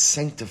he was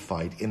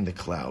sanctified in the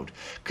cloud.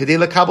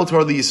 Kadei lakabel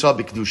Torah liyisrael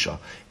b'kedusha.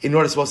 In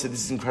order to say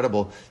this is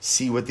incredible,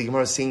 see what the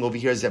Gemara is saying over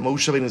here is that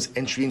Moshe Rabbeinu's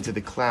entry into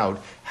the cloud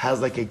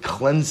has like a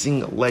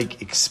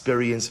cleansing-like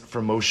experience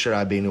for Moshe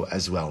Rabbeinu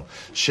as well.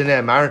 Shnei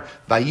Amar,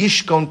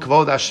 Vayishkon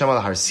kvod Hashem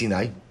al Har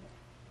Sinai.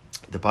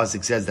 The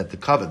pasuk says that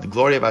the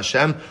glory of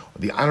Hashem, or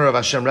the honor of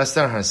Hashem, rests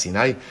on Har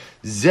Sinai.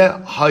 Ze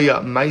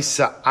haya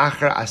ma'isa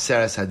achar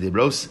aseres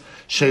hadibros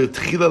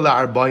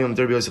sheyutchila la'arbayim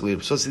derbi Yosef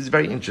Liru. So it's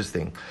very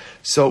interesting.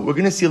 So we're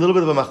going to see a little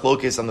bit of a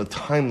machlokes on the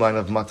timeline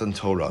of Matan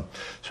Torah.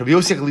 So Rabbi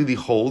Yosef Lili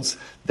holds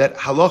that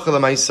halacha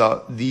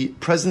l'maisa, the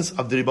presence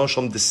of the Ribono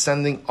Shel Olam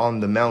descending on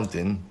the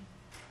mountain,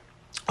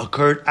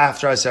 occurred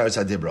after Aseres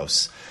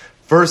Hadibros.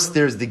 First,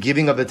 there's the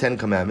giving of the Ten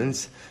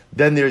Commandments.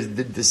 Then there's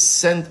the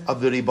descent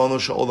of the Ribono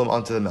Shel Olam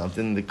onto the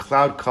mountain, the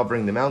cloud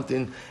covering the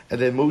mountain,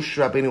 and then Moshe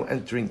Rabbeinu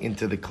entering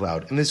into the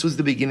cloud. And this was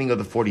the beginning of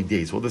the 40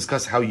 days. We'll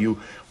discuss how you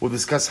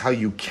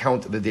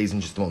count the days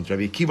in just a moment.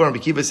 Rabbi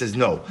Akiva says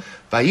no.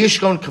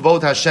 Vayishkon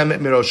kavod Hashem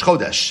mirosh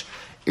chodesh.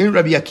 In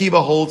Rabbi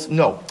Akiva holds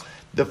no.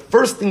 The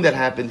first thing that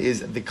happened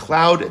is the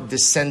cloud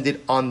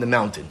descended on the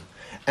mountain.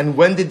 And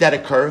when did that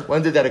occur?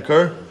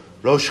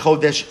 Rosh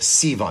Chodesh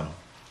Sivan.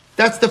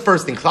 That's the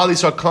first thing. Klal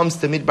Yisrael comes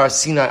to Midbar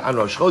Sinai on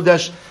Rosh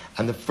Chodesh,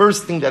 and the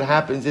first thing that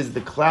happens is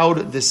the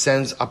cloud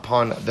descends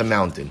upon the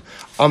mountain.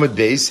 Amud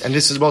Beis, and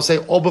this is what I'll say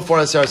all before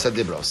Aseres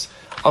Hadibros.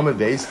 Amud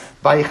Beis,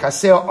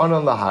 Vayichaseo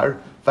Anon Lahar,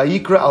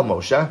 Vayikra Al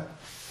Moshe.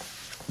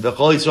 The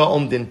Chol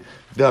Yisrael Omdin,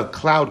 the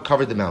cloud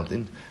covered the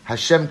mountain.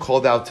 Hashem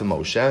called out to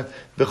Moshe.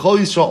 The Chol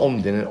Yisrael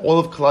Omdin, and all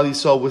of Klal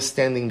Yisrael was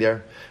standing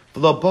there.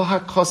 V'lo boha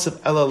kosev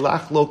ela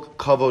lachlok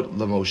kavod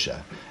LaMoshe.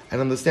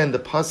 And understand, the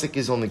pasuk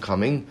is only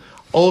coming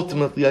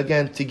ultimately,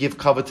 again, to give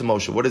cover to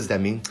Moshe. What does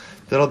that mean?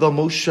 That although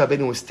Moshe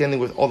Rabbeinu was standing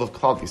with all of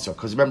Klal Yisrael,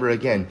 because remember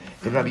again,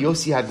 in Rabbi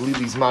Yossi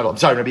Haglili's model,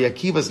 Rabbi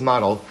Akiva's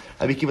model,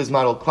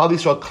 Klal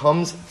Yisrael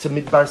comes to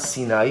Midbar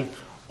Sinai,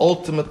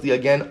 ultimately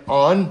again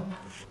on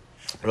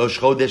Rosh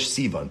Chodesh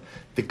Sivan.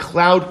 The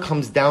cloud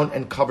comes down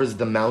and covers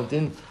the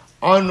mountain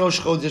on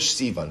Rosh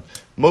Chodesh Sivan.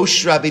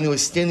 Moshe Rabbeinu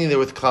is standing there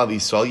with Klal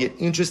Yisrael, yet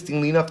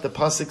interestingly enough, the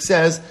pasuk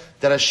says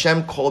that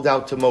Hashem called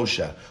out to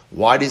Moshe.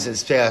 Why does it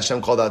say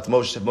Hashem called out to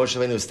Moshe? Moshe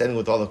Rabbeinu is standing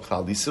with all of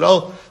Klal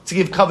Yisrael to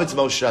give cover to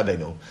Moshe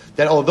Rabbeinu.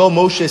 That although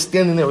Moshe is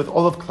standing there with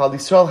all of Klal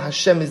Yisrael,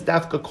 Hashem is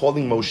dafka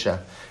calling Moshe.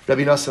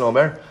 Rabbi Nassan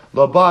Omer,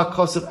 Lo ba'a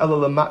kosev ela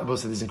l'marik,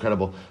 this is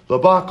incredible. Lo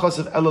ba'a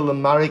kosev ela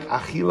l'marik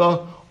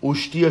achila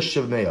ushtia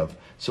shevmeyav.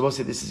 So we'll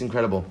say this is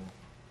incredible.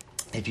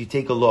 If you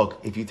take a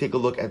look at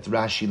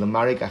Rashi,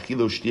 Lamarik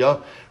Achilu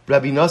Shtia,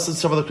 Rabbi Nassan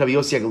Savalok Rabbi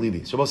Yossi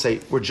Haglili. So we'll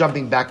say, we're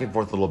jumping back and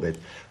forth a little bit.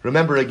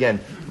 Remember again,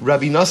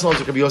 Rabbi Nassan was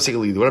Rabbi Yossi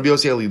Haglili. What Rabbi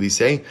Yossi Haglili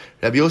say?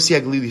 Rabbi Yossi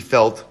Haglili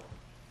felt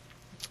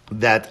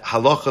that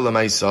halacha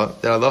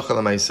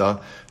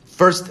l'maisa,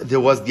 first there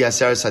was the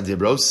Aseres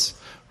Hadibros,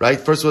 right?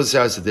 First was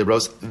Aseres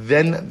Hadibros,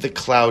 then the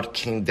cloud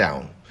came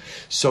down.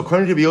 So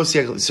according to Rabbi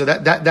Yossi Haglili, so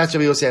that's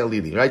Rabbi Yossi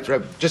Haglili, right?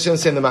 Just to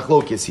understand the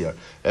machlokes here.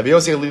 Rabbi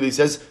Yossi Haglili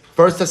says,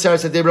 first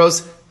Aseres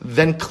Hadibros,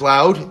 then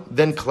cloud,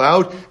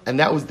 and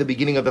that was the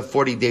beginning of the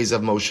 40 days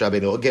of Moshe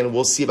Rabbeinu. Again,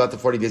 we'll see about the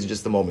 40 days in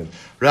just a moment.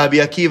 Rabbi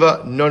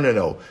Akiva,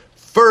 no.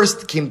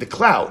 First came the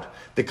cloud.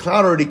 The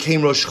cloud already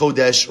came Rosh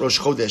Chodesh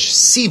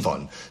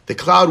Sivan. The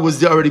cloud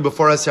was there already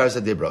before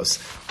Aseres Hadibros.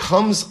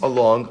 Comes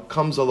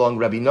along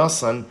Rabbi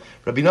Nassan.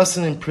 Rabbi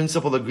Nassan in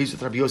principle agrees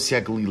with Rabbi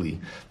Yossi Haglili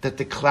that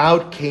the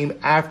cloud came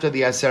after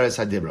the Aseres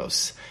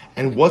Hadibros.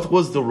 And what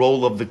was the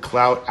role of the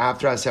cloud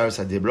after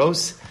Aseres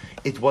Hadibros?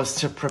 It was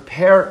to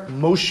prepare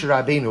Moshe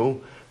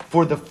Rabbeinu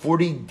for the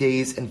 40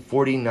 days and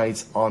 40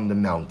 nights on the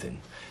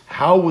mountain.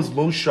 How was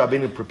Moshe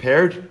Rabbeinu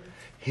prepared?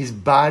 His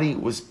body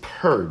was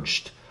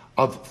purged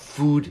of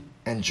food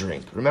and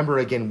drink. Remember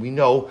again, we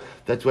know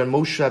that when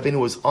Moshe Rabbeinu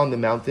was on the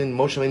mountain,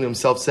 Moshe Rabbeinu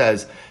himself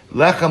says,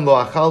 Lechem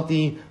lo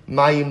achalti,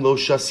 mayim lo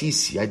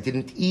shasisi. I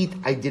didn't eat,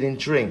 I didn't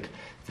drink.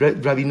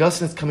 Rabbi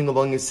Nassan is coming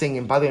along and saying,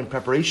 and by the way, in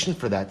preparation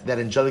for that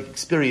angelic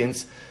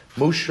experience,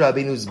 Moshe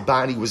Rabbeinu's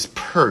body was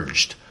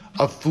purged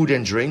of food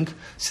and drink,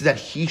 so that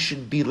he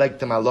should be like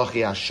the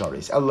Malachi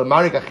Asharis. Now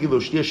look at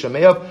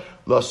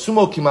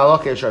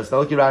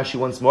Rashi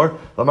once more.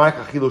 Rabbi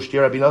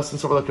Nassan,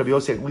 so like Rabbi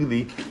Yosef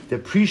Lili, the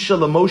Prisha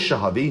LaMoshe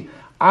Habi,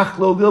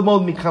 Achlo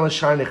Lilmod Mikana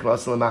Shar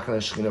Nechnas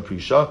LaMachana Shechina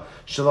Prisha,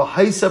 Shelo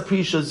Haisa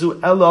Prisha Zu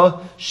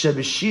Ella,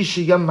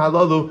 Shebeshishi Yam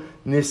Halalu,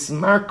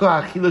 Nismarko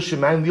Achilo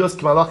Shemayim Lios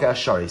Kimalachi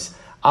Asharis.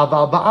 So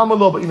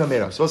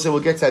we'll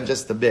get to that in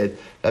just a bit.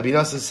 Rabbi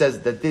Nassan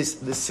says that this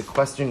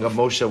sequestering of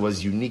Moshe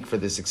was unique for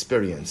this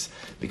experience,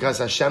 because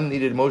Hashem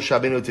needed Moshe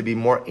Rabbeinu to be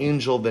more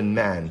angel than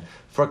man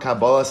for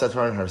Kabbalah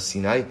Sator and Har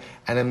Sinai,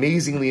 and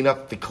amazingly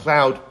enough, the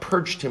cloud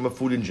purged him of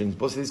food and drink.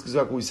 Both of these,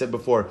 what we said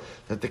before,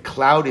 that the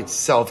cloud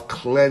itself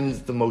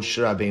cleansed the Moshe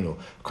Rabbeinu.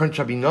 According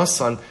to Rabbi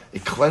Nassan,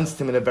 it cleansed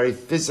him in a very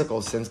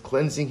physical sense,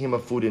 cleansing him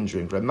of food and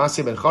drink. Rabbi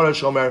Masya ben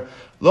Charash Omer,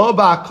 Lo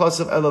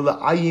ba'akasav ela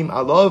la'ayim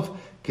alav,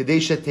 the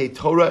truth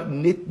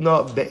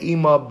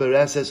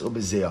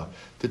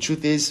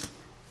is,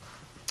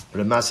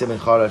 Ramasya ben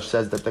Charash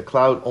says that the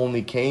cloud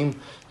only came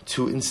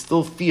to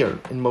instill fear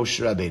in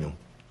Moshe Rabbeinu.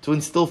 To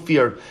instill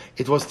fear,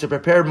 it was to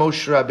prepare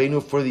Moshe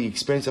Rabbeinu for the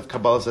experience of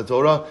Kabbalah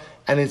Satorah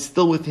and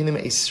instill within him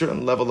a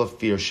certain level of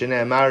fear.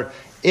 Shene'emar,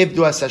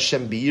 Ibdu as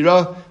Hashem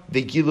bi'ira,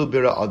 vegilu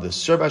bira'adah.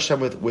 Serve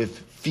Hashem with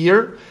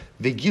fear,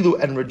 vegilu,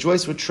 and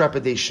rejoice with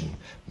trepidation.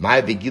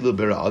 My vegilu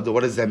bira'adah,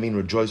 what does that mean,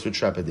 rejoice with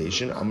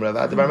trepidation? Amrav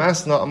Adabar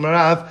Masna,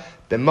 Amrav,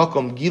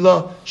 b'makom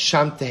gila,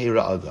 sham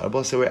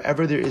tehira'adah. So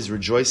wherever there is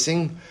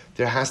rejoicing,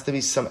 there has to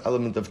be some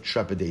element of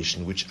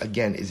trepidation, which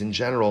again is in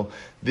general,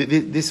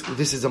 this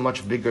is a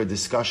much bigger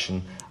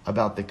discussion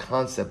about the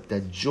concept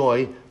that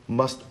joy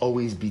must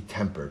always be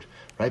tempered.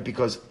 Right?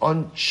 Because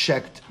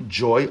unchecked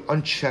joy,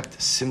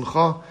 unchecked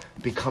simcha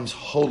becomes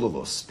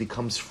hololus,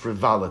 becomes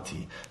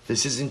frivolity.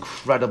 This is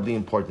incredibly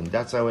important.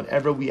 That's why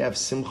whenever we have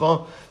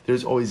simcha,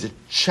 there's always a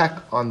check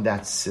on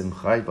that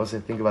simcha. Right? I'll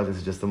think about this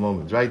in just a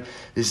moment. Right?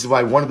 This is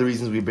why one of the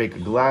reasons we break a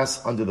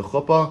glass under the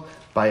chuppah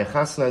by a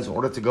chasna is in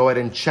order to go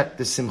ahead and check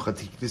the simcha.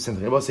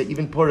 I will say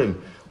even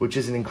Purim, which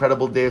is an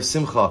incredible day of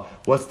simcha.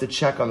 What's the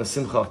check on the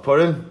simcha of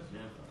Purim?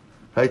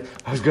 Right?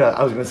 I was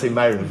gonna say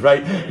Ma'ariv,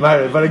 right?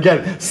 Ma'ariv, but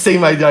again,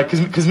 same idea,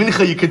 because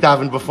Mincha you could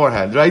daven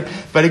beforehand, right?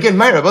 But again,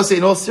 Ma'ariv, I'll say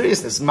in all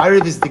seriousness,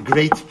 Ma'ariv is the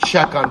great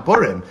check on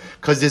Purim,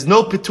 because there's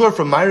no Petur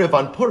from Ma'ariv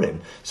on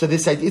Purim. So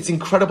this idea, it's an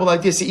incredible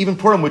idea. See, even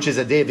Purim, which is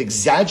a day of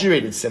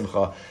exaggerated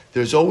simcha,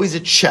 there's always a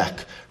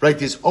check, right?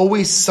 There's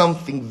always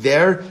something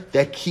there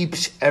that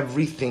keeps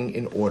everything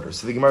in order.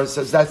 So the Gemara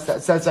says that's why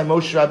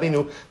Moshe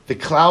Rabbeinu, the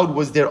cloud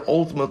was there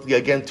ultimately,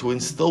 again, to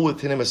instill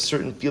within him a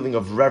certain feeling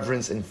of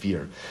reverence and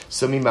fear.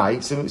 So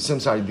I'm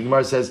sorry, the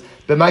Gemara says,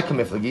 B'mai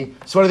kamiflagi.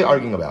 So what are they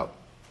arguing about?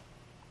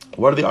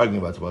 What are they arguing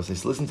about? Well,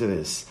 says, listen to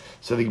this.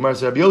 So the Gemara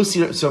says, Rabbi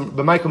Yossi,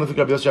 B'mai kamiflagi,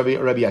 Rabbi Yossi,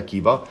 Rabbi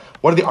Akiva.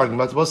 What are they arguing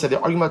about? Well, they're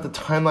arguing about the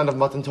timeline of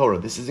Matan Torah.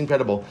 This is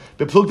incredible.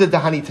 Beplugta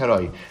dahani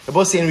tarai.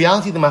 Rabbi say, in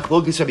reality, the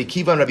machlokes Rabbi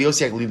Akiva and Rabbi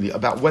Yossi Aglili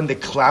about when the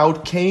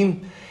cloud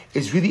came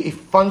is really a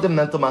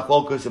fundamental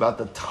machlokes about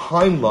the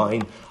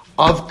timeline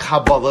of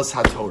Kabbalah's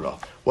HaTorah.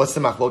 What's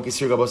the machlokes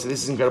here? Rabbi say,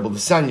 this is incredible. The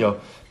Sanya,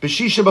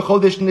 B'shisha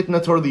b'chodesh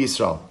nitna Torah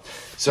Yisrael.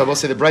 So Rabbi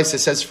say, the Brisa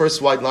says, first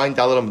wide line,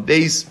 Dalaram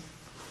days.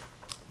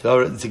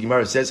 The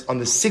Gemara says, on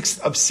the 6th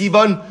of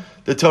Sivan,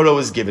 the Torah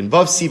was given.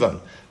 Vav Sivan.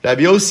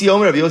 Rabbi Yossi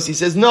Omer, Rabbi Yossi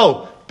says,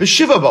 no,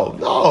 B'shiva Bo.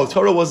 No,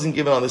 Torah wasn't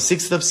given on the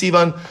 6th of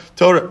Sivan.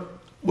 Torah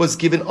was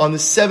given on the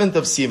 7th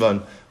of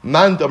Sivan.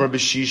 Man Domer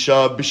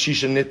B'shisha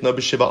Nitna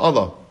B'shiva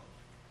Allah.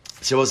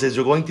 So Rabbi says,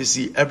 we're going to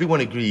see, everyone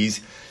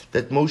agrees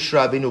that Moshe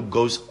Rabbeinu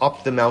goes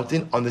up the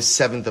mountain on the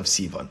 7th of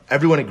Sivan.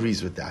 Everyone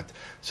agrees with that.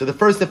 So the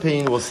first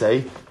opinion will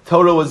say,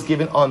 Torah was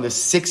given on the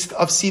 6th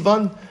of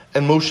Sivan,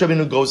 and Moshe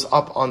Rabbeinu goes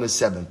up on the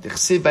 7th.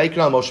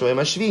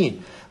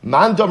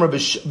 Man Domer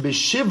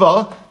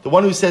B'Shiva, the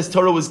one who says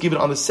Torah was given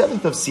on the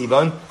 7th of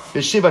Sivan,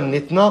 B'Shiva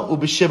Nitna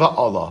u'B'Shiva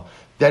Allah.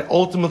 That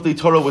ultimately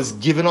Torah was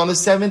given on the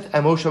 7th,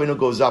 and Moshe Rabbeinu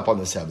goes up on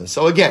the 7th.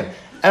 So again,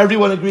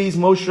 everyone agrees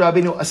Moshe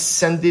Rabbeinu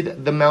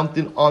ascended the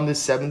mountain on the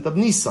 7th of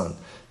Nisan.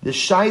 The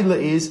shaila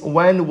is,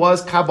 when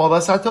was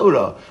Kabbalah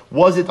Satorah?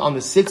 Was it on the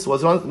 6th?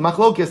 Was it on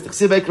Machlokes?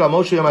 T'chsivei kra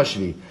Moshe Yom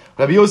HaShvi.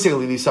 Rabbi Yossi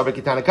Elili savar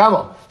ki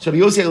Tanakama. So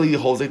Rabbi Yossi Elili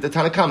holds like the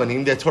Tanakama,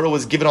 meaning that Torah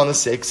was given on the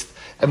 6th,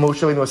 and Moshe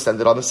Rabbeinu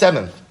ascended on the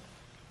 7th.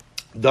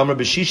 Damar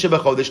b'shisha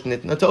b'chodesh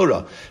nitna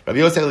Torah. Rabbi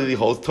Yossi Elili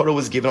holds Torah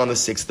was given on the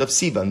 6th of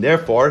Sivan.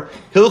 Therefore,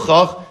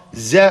 Hilchach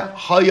ze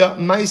haya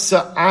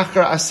ma'isa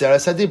achar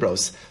aseres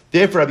hadibros.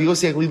 Therefore, Rabbi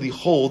Yossi Aglili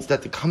holds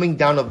that the coming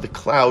down of the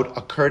cloud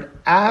occurred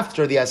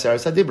after the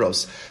Aseres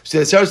HaDibros. So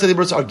the Aseres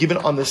HaDibros are given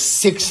on the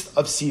 6th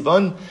of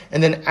Sivan,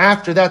 and then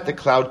after that the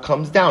cloud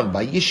comes down.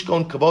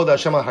 Vayishkon kavod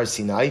Hashem al Har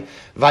Sinai,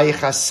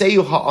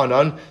 vayichaseyu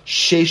ha'anan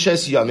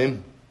sheishes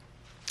yamim.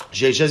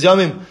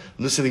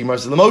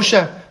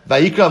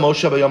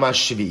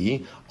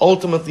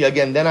 Ultimately,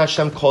 again, then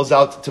Hashem calls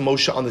out to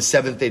Moshe on the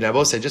seventh day. Now,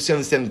 just to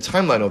understand the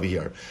timeline over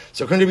here.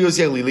 So, according to Rabbi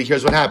Yossi HaGlili,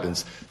 here's what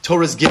happens: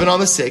 Torah is given on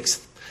the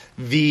 6th.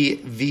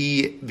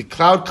 The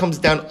cloud comes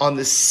down on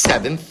the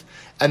 7th,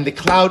 and the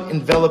cloud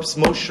envelops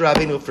Moshe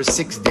Rabbeinu for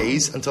 6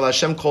 days until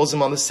Hashem calls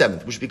him on the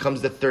 7th, which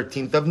becomes the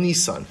 13th of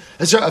Nisan.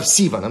 Of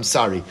Sivan, I'm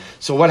sorry.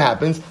 So what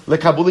happens?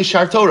 Lekabuli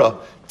Shar Torah.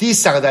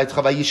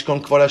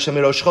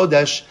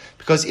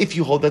 Because if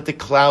you hold that the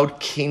cloud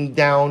came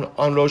down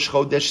on Rosh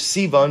Chodesh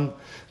Sivan,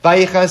 so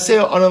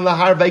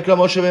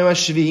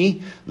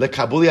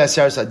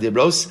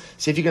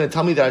if you're going to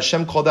tell me that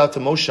Hashem called out to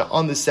Moshe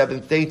on the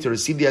 7th day to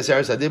receive the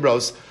Aseres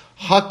HaDibros,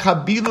 he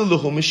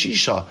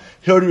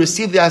already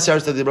received the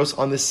Aseres HaDibros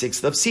on the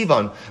 6th of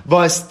Sivan.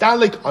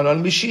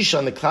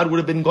 And the cloud would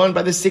have been gone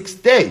by the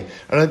 6th day.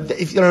 And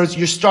if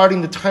you're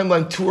starting the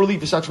timeline too early,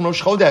 if you start from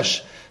Rosh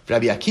Chodesh,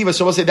 Rabbi Akiva,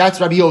 so we'll say that's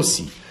Rabbi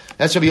Yossi.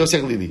 That's Rabbi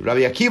Yossi HaGlili.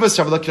 Rabbi Akiva,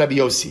 so we'll look at Rabbi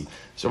Yossi.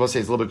 So we'll say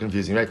it's a little bit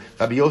confusing, right?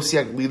 Rabbi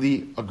Yossi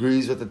HaGlili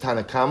agrees with the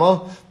Tana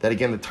Kama that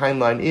again the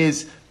timeline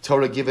is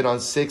Torah given on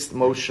 6th,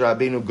 Moshe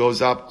Rabbeinu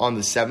goes up on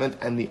the 7th,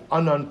 and the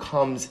Anan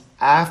comes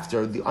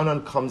after. The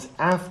Anan comes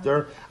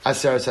after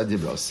Aseres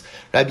HaDibros.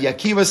 Rabbi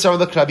Akiva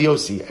sarlak Rabbi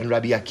Yossi, and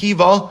Rabbi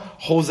Akiva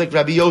holds like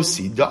Rabbi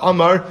Yossi. The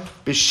Amar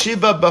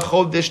b'shiva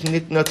b'chodesh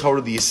nitna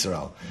Torah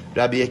Yisrael.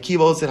 Rabbi Akiva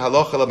holds that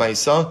halacha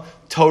l'maisa.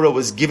 Torah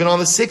was given on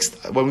the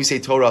 6th. When we say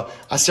Torah,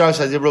 Aseres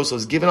HaDibros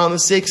was given on the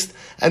 6th,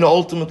 and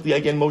ultimately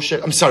again on the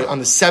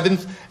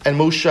 7th, and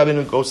Moshe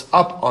Rabbeinu goes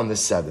up on the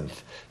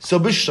 7th. So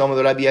Bishlam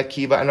the Rabbi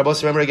Akiva, and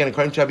Abbas, remember again,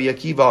 according to Rabbi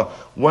Akiva,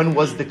 when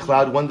was the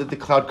cloud? When did the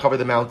cloud cover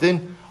the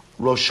mountain?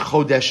 Rosh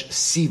Chodesh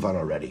Sivan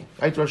already,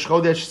 right? Rosh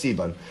Chodesh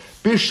Sivan.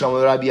 Bishlam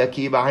the Rabbi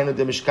Akiva, Hainu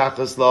de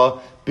Mishkachas La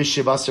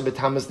Bishivasar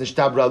B'Tamas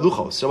Nishtabra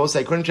Luchos. So we'll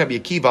say, according to Rabbi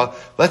Akiva,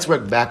 let's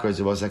work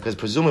backwards, because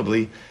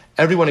presumably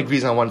everyone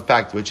agrees on one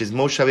fact, which is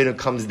Moshe Rabbeinu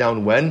comes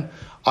down when?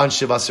 On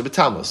Shivasar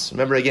B'Tamas.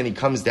 Remember again, he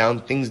comes down,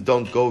 things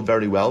don't go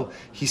very well.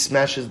 He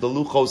smashes the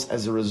Luchos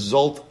as a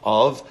result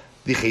of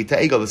the Chet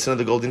HaEgel, the sin of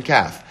the golden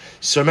calf.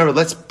 So remember,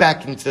 let's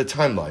back into the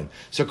timeline.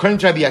 So according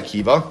to Rabbi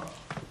Akiva,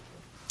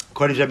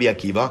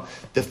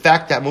 the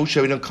fact that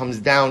Moshe Rabbeinu comes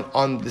down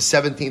on the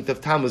 17th of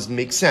Tammuz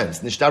makes sense.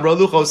 Nishtabra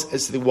Luchos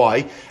is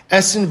why?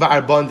 Esin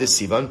va'arban de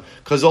Sivan,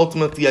 because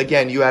ultimately,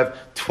 again, you have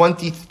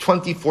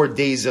 24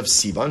 days of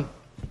Sivan,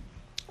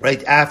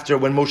 right after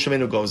when Moshe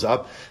Rabbeinu goes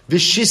up,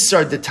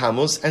 Vishisar de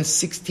Tammuz, and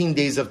 16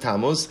 days of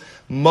Tammuz,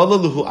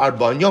 Malaluhu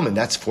Arban Yomin,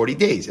 that's 40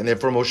 days. And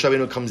therefore Moshe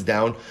Rabbeinu comes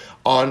down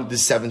on the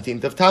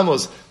 17th of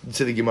Tammuz.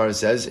 So the Gemara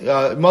says,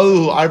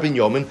 Malaluhu Arban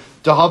Yomin,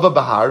 Dahava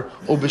Bahar,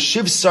 O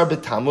Beshivsar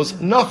B'Tammuz,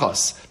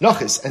 Nachas,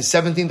 and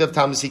 17th of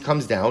Tammuz he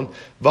comes down,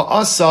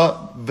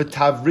 Va'asa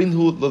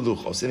V'Tavrinhu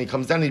Leluchos, and he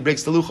comes down and he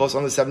breaks the Luchos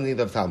on the 17th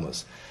of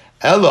Tammuz.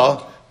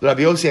 Ella,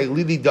 Rabbi Yossi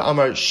HaGlili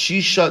Amar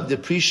Shisha de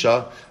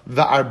Prisha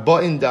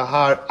Va'arba'in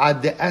Dahar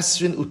Ad de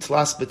Esrin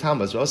Utlas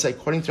B'Tammuz. Also,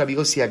 according to Rabbi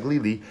Yossi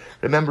HaGlili,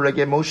 remember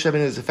again, Moshe Rabbeinu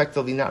is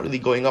effectively not really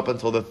going up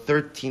until the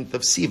 13th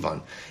of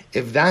Sivan.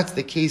 If that's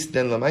the case,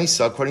 then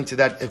Lamaisa, according to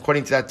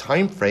that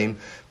time frame,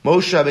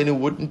 Moshe Rabbeinu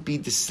wouldn't be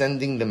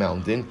descending the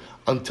mountain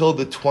until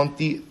the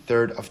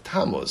 23rd of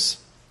Tammuz.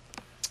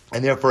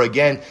 And therefore,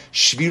 again,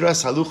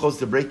 Shviras Haluchos,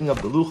 the breaking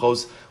of the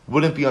Luchos,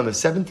 wouldn't be on the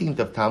 17th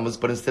of Tammuz,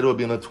 but instead it would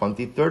be on the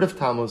 23rd of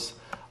Tammuz.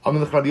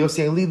 Rabbi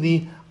Yossi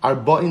HaGlili,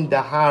 Arba'in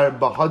Dahar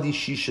Bahadi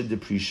Shisha de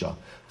Prisha.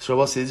 So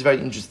Rabbi says, it's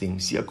very interesting.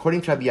 See,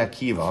 according to Rabbi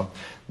Akiva,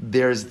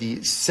 there's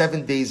the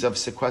 7 days of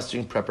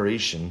sequestering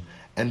preparation,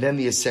 and then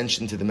the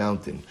ascension to the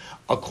mountain.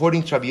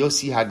 According to Rabbi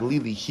Yossi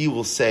HaGlili, he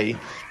will say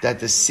that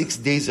the 6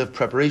 days of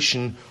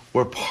preparation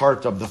were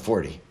part of the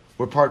 40.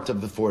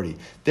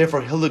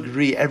 Therefore, he'll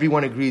agree,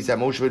 everyone agrees that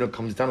Moshe Rabbeinu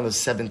comes down on the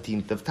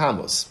 17th of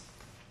Tammuz.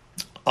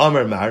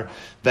 Amar Mar,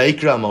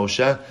 Vaikra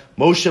Moshe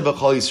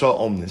v'chol Yisrael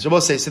omnin. So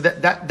we'll say, so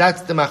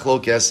that's the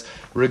machlokes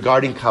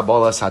regarding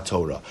Kabbalah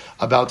HaTorah.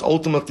 About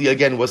ultimately,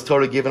 again, was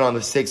Torah given on the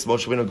 6th,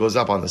 Moshe Rabbeinu goes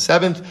up on the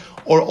 7th,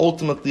 or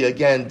ultimately,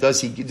 again, do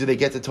they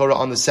get the Torah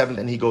on the 7th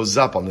and he goes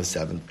up on the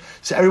 7th?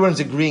 So everyone's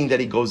agreeing that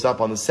he goes up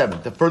on the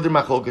 7th. The further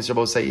machlokes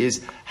Rabbi say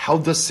is, how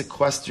does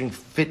sequestering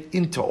fit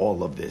into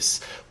all of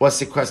this? Was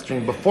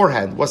sequestering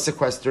beforehand? Was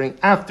sequestering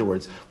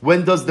afterwards?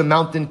 When does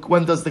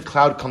the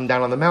cloud come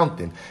down on the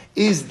mountain?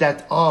 Is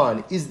that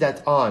on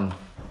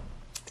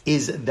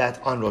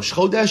Rosh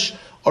Chodesh,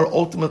 or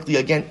ultimately,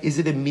 again, is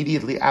it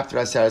immediately after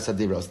Aseres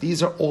HaDibros?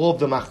 These are all of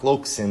the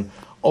machloksim,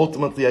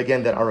 ultimately,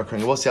 again, that are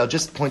occurring. We'll say, I'll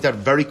just point out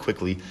very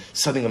quickly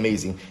something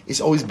amazing. It's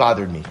always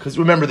bothered me. Because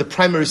remember, the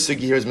primary sugi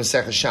here is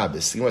Masechah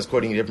Shabbos. The Gemara is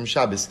quoting it here from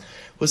Shabbos.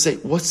 We'll say,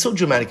 what's so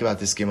dramatic about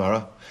this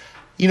Gemara?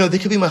 There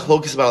could be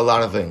machlokis about a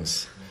lot of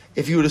things.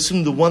 If you would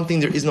assume the one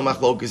thing there is no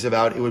machlokis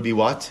about, it would be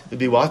what? It would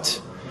be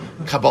what?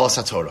 Kabbalah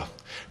HaTorah.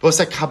 But it's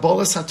like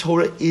Kabbalah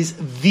HaTorah is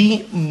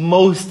the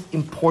most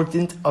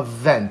important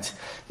event,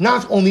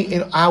 not only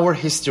in our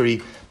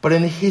history, but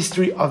in the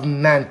history of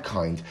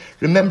mankind.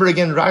 Remember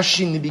again,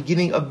 Rashi in the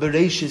beginning of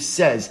Bereshit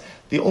says,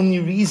 the only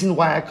reason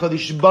why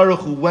HaKadosh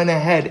Baruch Hu went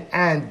ahead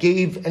and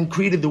gave and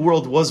created the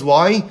world was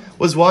why?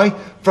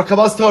 for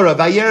Kabbalas Torah.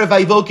 Vayerev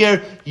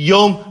Vayivoker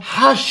Yom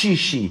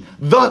Hashishi.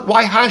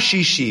 Why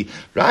Hashishi?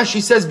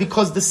 Rashi says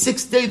because the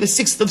sixth day, the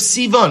 6th of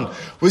Sivan,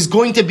 was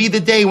going to be the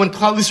day when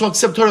Klal Yisrael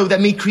accept Torah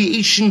that made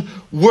creation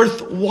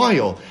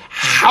worthwhile.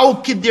 How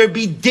could there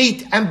be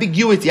date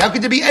ambiguity? How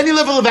could there be any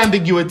level of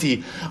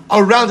ambiguity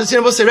around the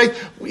Sinai,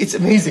 right? It's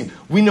amazing.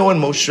 We know when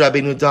Moshe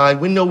Rabbeinu died.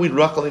 We know when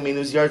Rachel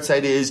Imenu's yard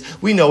site is.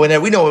 We know when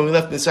we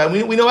left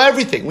Mitzrayim. We know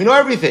everything. We know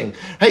everything.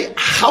 Right?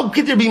 How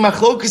could there be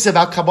machlokus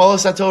about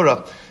Kabbalas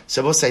HaTorah?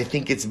 So I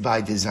think it's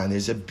by design.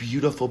 There's a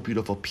beautiful,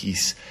 beautiful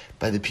piece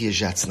by the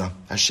Piazetzna,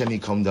 Hashem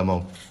Yikom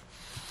Damo,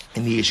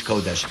 in the Yesh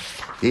Kodesh.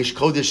 The Yesh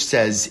Kodesh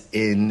says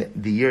in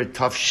the year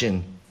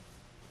Tafshin,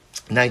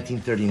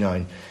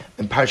 1939,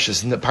 in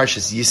Parshas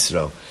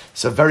Yisro.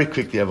 So very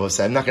quickly, I will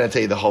say, I'm not going to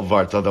tell you the whole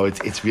vart, although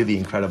it's really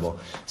incredible.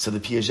 So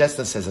the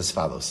Piazetzna says as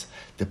follows.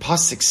 The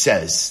pasuk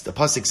says,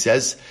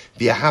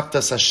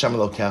 "V'ahavtas Hashem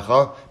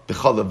Elokecha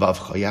b'chol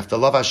levavcha." You have to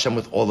love Hashem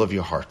with all of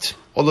your heart,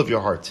 all of your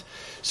heart.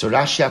 So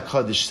Rashi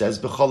HaKadosh says,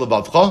 "B'chol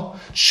levavcha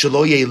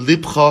shelo yeh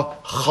libcha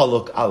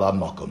chaluk ala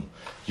makom."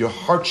 Your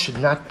heart should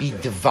not be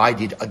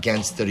divided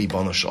against the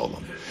Ribono Shel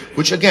Olam.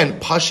 Which again,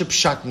 Pasha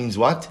Pshat means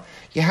what?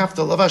 You have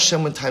to love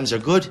Hashem when times are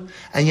good,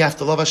 and you have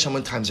to love Hashem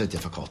when times are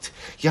difficult.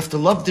 You have to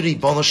love the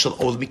Ribono Shel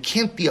Olam. We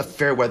can't be a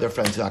fair weather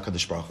friend to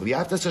HaKadosh Baruch Hu. You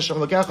have to say Hashem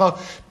Elokecha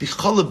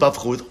b'chol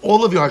levavcha with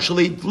all of your heart.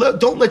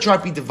 Don't let your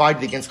heart be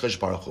divided against HaKadosh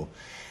Baruch Hu.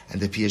 And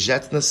the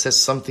Piazetzna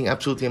says something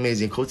absolutely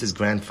amazing. He quotes his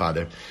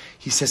grandfather.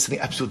 He says something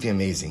absolutely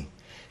amazing.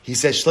 He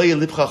says, Shlo yeh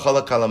libcha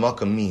chalak ala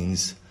makom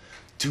means,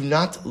 do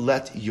not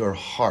let your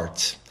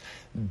heart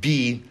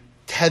be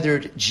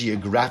tethered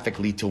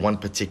geographically to one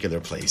particular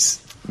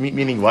place.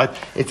 Meaning what?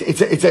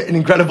 It's an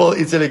incredible.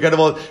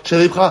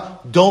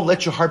 Don't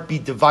let your heart be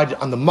divided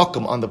on the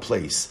makom, on the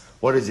place.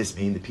 What does this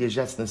mean? The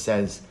Piazetzna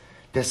says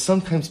that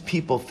sometimes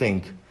people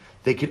think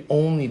they could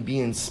only be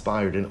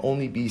inspired and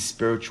only be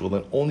spiritual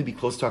and only be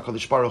close to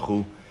HaKadosh Baruch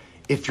Hu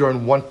if you're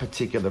in one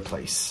particular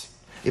place.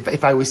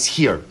 If I was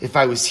here,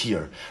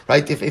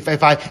 right? If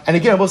I, and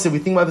again, I will say, we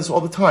think about this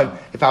all the time.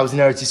 If I was in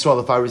Eretz Yisrael,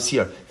 if I was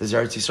here, does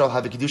Eretz Yisrael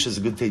have a Kedusha? It's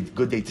a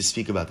good day to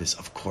speak about this,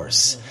 of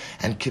course.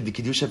 And could the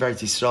Kedusha of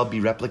Eretz Yisrael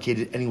be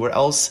replicated anywhere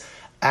else?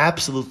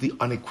 Absolutely,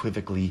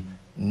 unequivocally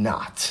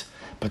not.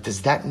 But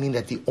does that mean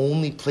that the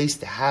only place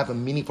to have a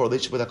meaningful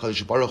relationship with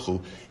HaKadosh Baruch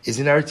Hu is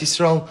in Eretz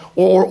Yisrael?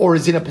 Or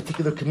is in a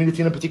particular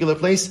community, in a particular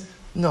place?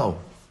 No.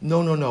 The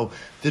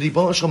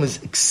Ribono Shel Olam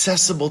is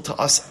accessible to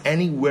us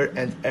anywhere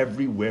and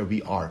everywhere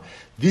we are.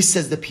 This,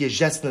 says the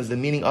Piazetzna, is the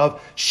meaning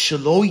of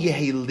Shelo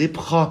yehi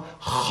libcha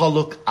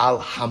chaluk al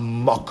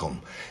hamakom.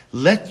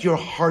 Let your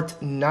heart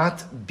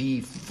not be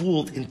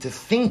fooled into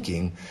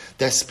thinking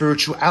that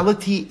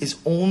spirituality is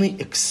only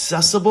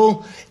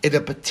accessible in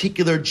a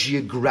particular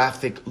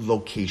geographic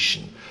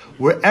location.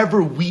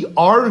 Wherever we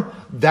are,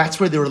 that's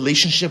where the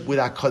relationship with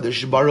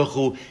HaKadosh Baruch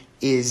Hu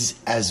is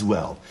as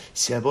well.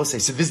 So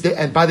this day,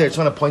 and by the way, I just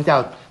want to point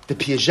out, the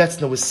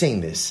Piazetzna was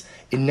saying this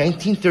in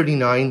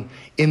 1939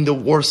 in the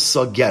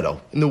Warsaw Ghetto.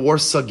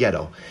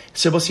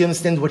 So you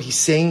understand what he's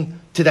saying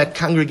to that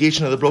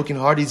congregation of the broken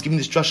heart? He's giving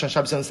this drush on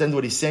Shabbos. You understand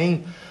what he's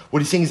saying?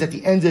 What he's saying is, at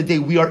the end of the day,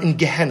 we are in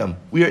Gehenna.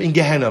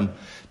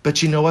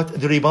 But you know what?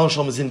 The Ribono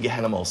Shel Olam is in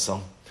Gehenna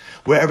also.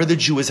 Wherever the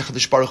Jew is,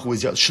 HaKadosh Baruch Hu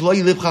is. Don't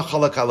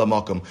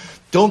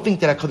think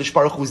that HaKadosh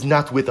Baruch Hu is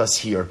not with us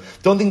here.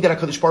 Don't think that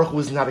HaKadosh Baruch Hu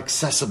is not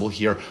accessible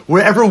here.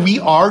 Wherever we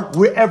are,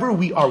 wherever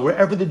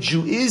the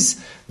Jew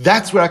is,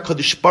 that's where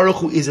HaKadosh Baruch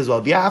Hu is as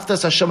well.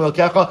 V'ahavtas Hashem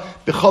Elokecha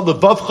b'chol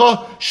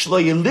levavcha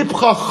shlo yeh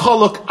libcha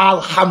chaluk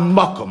al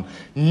hamakom.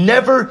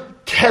 Never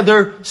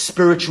tether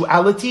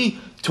spirituality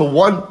to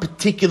one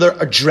particular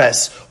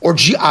address or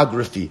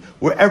geography.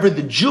 Wherever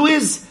the Jew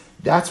is,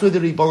 that's where the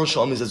Ribono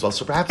Shel Olam is as well.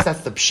 So perhaps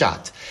that's the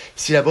pshat.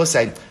 See, Rabbi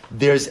said,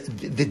 there's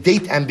the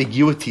date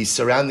ambiguity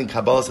surrounding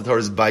Kabbalas HaTorah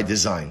is by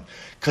design.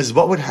 Because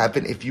what would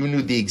happen if you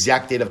knew the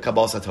exact date of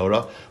Kabbalas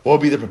HaTorah? What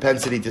would be the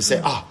propensity to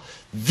say,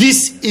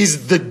 this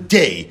is the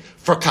day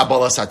for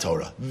Kabbalas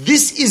HaTorah.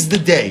 This is the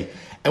day.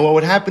 And what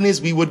would happen is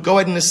we would go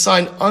ahead and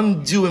assign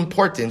undue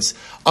importance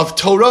of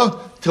Torah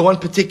to one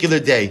particular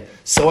day.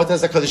 So what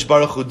does HaKadosh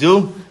Baruch Hu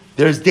do?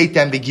 There's date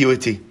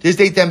ambiguity.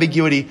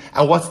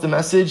 And what's the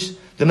message?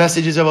 The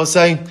message is, I will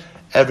say,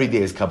 every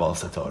day is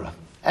Kabbalas HaTorah.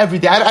 Every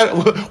day.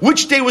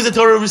 Which day was the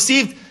Torah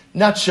received?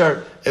 Not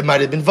sure. It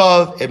might have been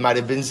Vav. It might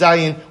have been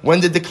Zayin. When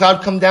did the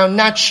cloud come down?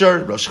 Not sure.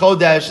 Rosh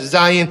Chodesh,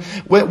 Zayin.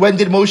 When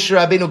did Moshe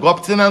Rabbeinu go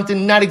up to the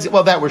mountain?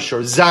 Well, that we're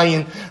sure.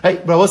 Zayin.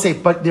 Right? But I will say,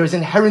 but there's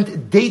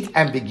inherent date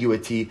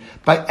ambiguity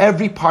by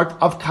every part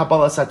of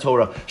Kabbalas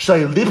HaTorah.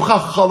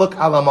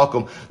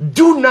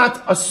 Do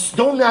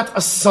not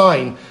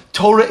assign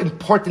Torah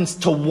importance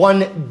to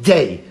one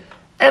day.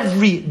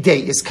 Every day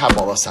is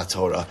Kabbalas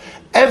HaTorah.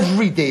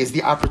 Every day is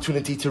the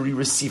opportunity to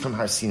receive from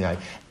Har Sinai.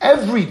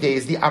 Every day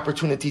is the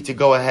opportunity to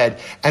go ahead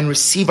and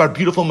receive our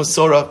beautiful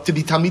Masorah, to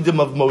be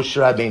Talmidim of Moshe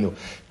Rabbeinu.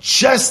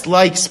 Just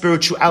like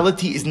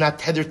spirituality is not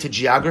tethered to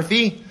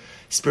geography,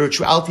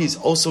 spirituality is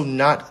also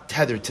not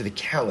tethered to the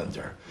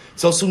calendar.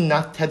 It's also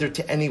not tethered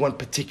to any one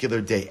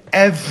particular day.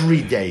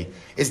 Every day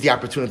is the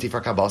opportunity for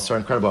Kabbalas HaTorah.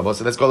 Incredible.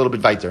 So let's go a little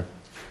bit weiter.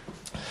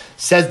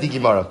 Says the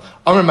Gemara.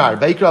 Amar Mar,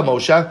 Vaikra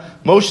Moshe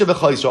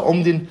v'chol Yisrael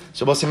omdin.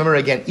 So we'll remember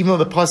again, even though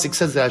the pasuk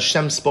says that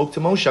Hashem spoke to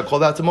Moshe,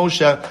 called out to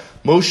Moshe,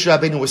 Moshe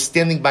Rabbeinu was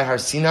standing by Har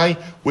Sinai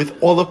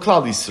with all of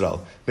Klal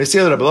Yisrael. Moshe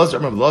v'chol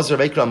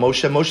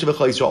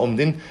Yisrael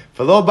omdin.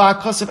 V'lo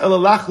ba'akasav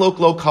elalach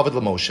lo kavod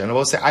l'Moshe. And I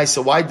will say,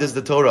 so why does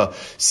the Torah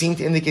seem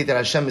to indicate that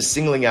Hashem is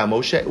singling out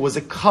Moshe? It was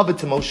a kavod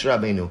to Moshe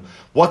Rabbeinu.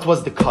 What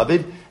was the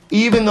kavod?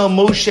 Even though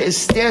Moshe is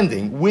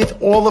standing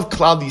with all of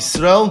Klal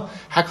Yisrael,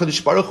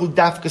 HaKadosh Baruch Hu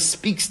dafka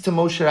speaks to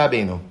Moshe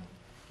Rabbeinu.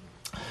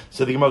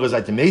 So the Gemara goes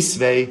like to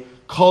Meisvei,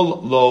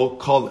 Kol lo,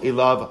 Kol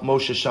elav,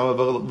 Moshe shama,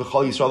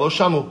 v'chol Yisrael lo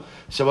shamu.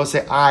 So we'll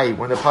say,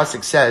 when the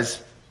pasuk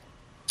says,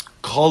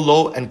 Kol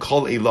lo and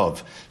Kol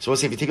elav. So we'll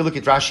say, if you take a look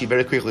at Rashi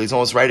very quickly, it's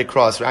almost right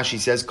across. Rashi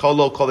says, Kol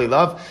lo, Kol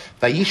elav,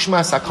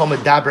 vayishma sakom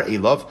medaber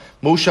elav.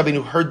 Moshe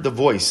Rabbeinu heard the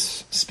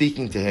voice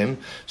speaking to him.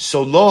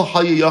 So lo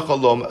haya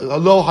yachalom,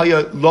 lo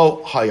haya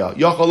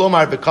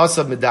yachalomar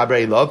b'kasav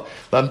medaber elav,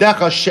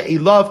 lamdecha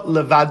she'elav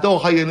levado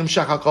haya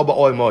nimshach hakol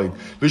ba'oi moed.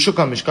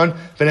 V'shukam mishkan,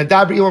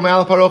 v'nedaber elav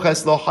me'al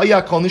paroches, lo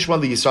haya kol nishma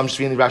li. So I'm just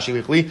reading Rashi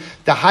quickly.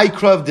 The high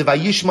krav de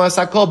vayishma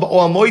sakol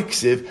ba'oi moed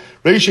ksiv,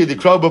 reishi the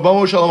krav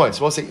ba'bo shalom.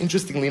 So we'll say,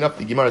 interestingly enough,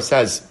 the Gemara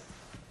says,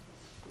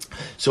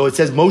 so it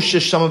says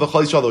Moshe Shama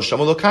v'chol Yisrael lo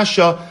Shama lo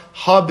kasha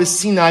ha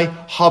b'Sinai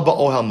ha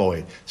ba'ohel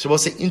moed. So we'll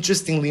say,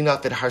 interestingly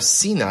enough, at Har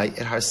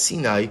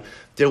Sinai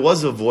there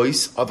was a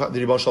voice of the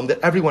Ribbon Shalom that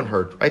everyone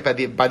heard. Right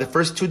by the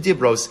first two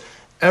dibros,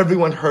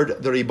 everyone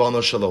heard the Ribbon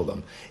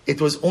Shalom.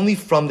 It was only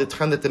from the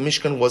time that the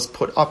Mishkan was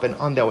put up and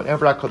on that,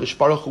 whenever HaKadosh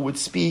Baruch Hu would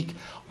speak,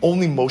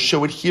 only Moshe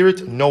would hear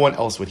it. No one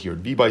else would hear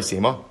it. Be by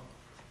Sema.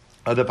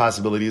 Other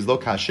possibility is lo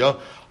kasha,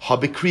 ha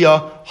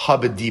b'kriya, ha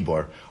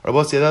b'dibor. Or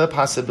we'll say the other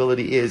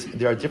possibility is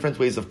there are different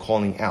ways of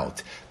calling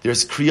out.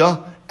 There's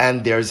kriya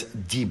and there's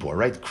dibor,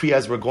 right? Kriya,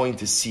 as we're going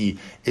to see,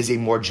 is a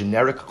more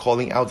generic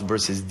calling out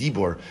versus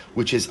dibor,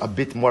 which is a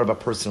bit more of a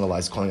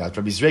personalized calling out.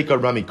 Rabbi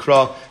Zreika, Rami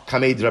Kra,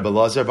 Kameid Rabbi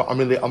Lazar,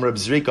 V'amri Rabbi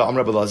Zreika, Am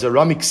Rabbi Lazar,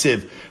 Rami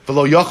Ksiv,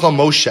 V'lo Yachal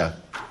Moshe,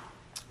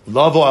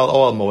 Lavo al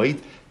Oal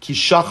Moed,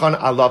 Kishachan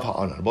alav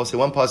ha'anan. Both say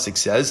one pasuk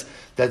says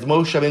that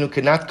Moshe Rabbeinu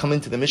could not come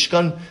into the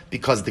Mishkan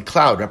because the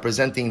cloud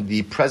representing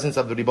the presence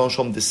of the Ribbon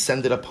Shalom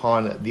descended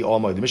upon the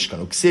Almighty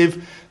Mishkan. Uksiv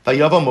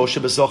vayava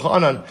Moshe b'soch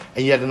ha'anan.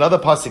 And yet another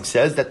pasuk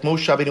says that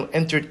Moshe Rabbeinu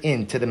entered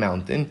into the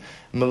mountain.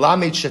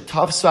 Melamed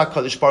shetavsa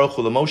Kadosh Baruch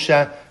Hu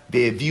Moshe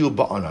be'eviu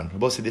ba'anan.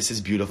 Both say this is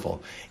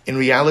beautiful. In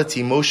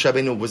reality, Moshe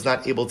Rabbeinu was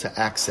not able to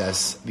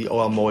access the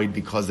Oel Moed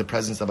because the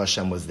presence of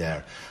Hashem was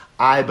there.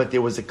 But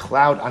there was a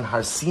cloud on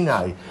Har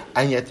Sinai,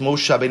 and yet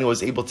Moshe Rabbeinu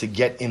was able to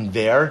get in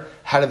there.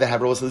 How did that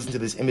happen? Let's listen to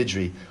this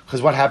imagery.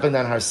 Because what happened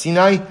on Har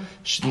Sinai? How did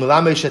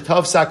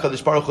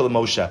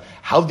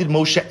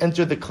Moshe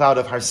enter the cloud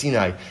of Har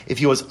Sinai if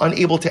he was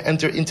unable to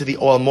enter into the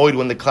Oel Moed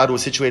when the cloud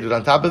was situated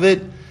on top of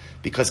it?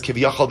 Because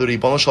Kiviyachal, the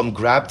Ribbon Shalom,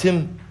 grabbed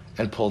him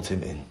and pulled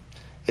him in.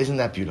 Isn't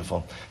that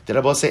beautiful? The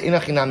Rabbi say,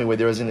 where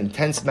there is an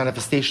intense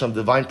manifestation of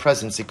divine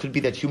presence, it could be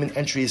that human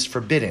entry is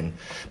forbidden.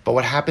 But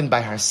what happened by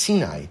Har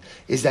Sinai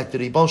is that the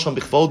Ribbon Shalom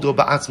B'chvodo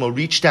Ba'atzmo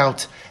reached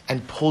out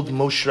and pulled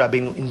Moshe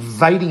Rabbeinu,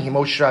 inviting him,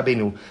 Moshe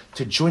Rabbeinu,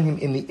 to join him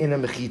in the inner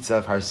mechitza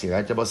of Har Sinai.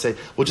 Right? The Rabbi say,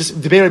 we'll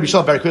just debate Rabbi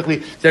Shalom very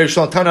quickly. There is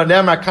Shalom Tana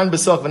Nemar Kan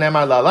B'soch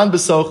V'Nemar La'alan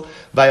B'soch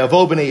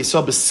V'Yavo B'nei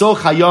Yisrael B'soch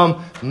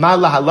Hayom Ma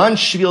La'alan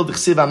Shvil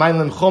D'chsiv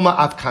Amayim Lemchoma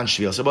Av Kan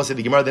Shvil. So Rabbi say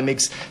the Gemara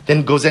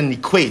then goes and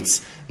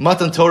equates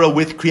Matan Torah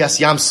with Kriyas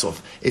Yamsov.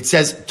 It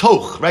says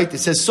Toch, right? It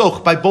says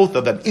Soch by both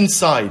of them,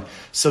 inside.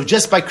 So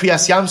just by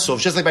Kriyas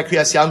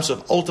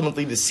Yamsov,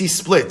 ultimately the sea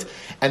split,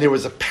 and there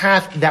was a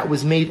path that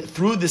was made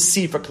through the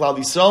sea for Klal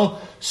Yisrael,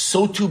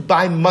 so too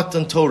by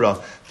Matan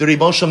Torah. The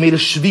Ribbon Shalom made a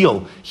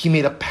shvil. He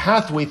made a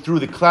pathway through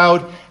the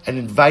cloud and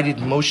invited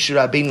Moshe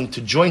Rabbeinu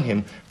to join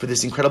him for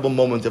this incredible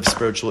moment of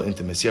spiritual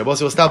intimacy.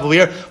 We'll stop over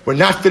here. We're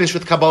not finished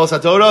with Kabbalas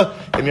HaTorah.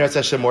 And Mir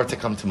Hashem, more to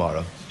come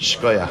tomorrow.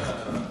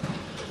 Shkoyach.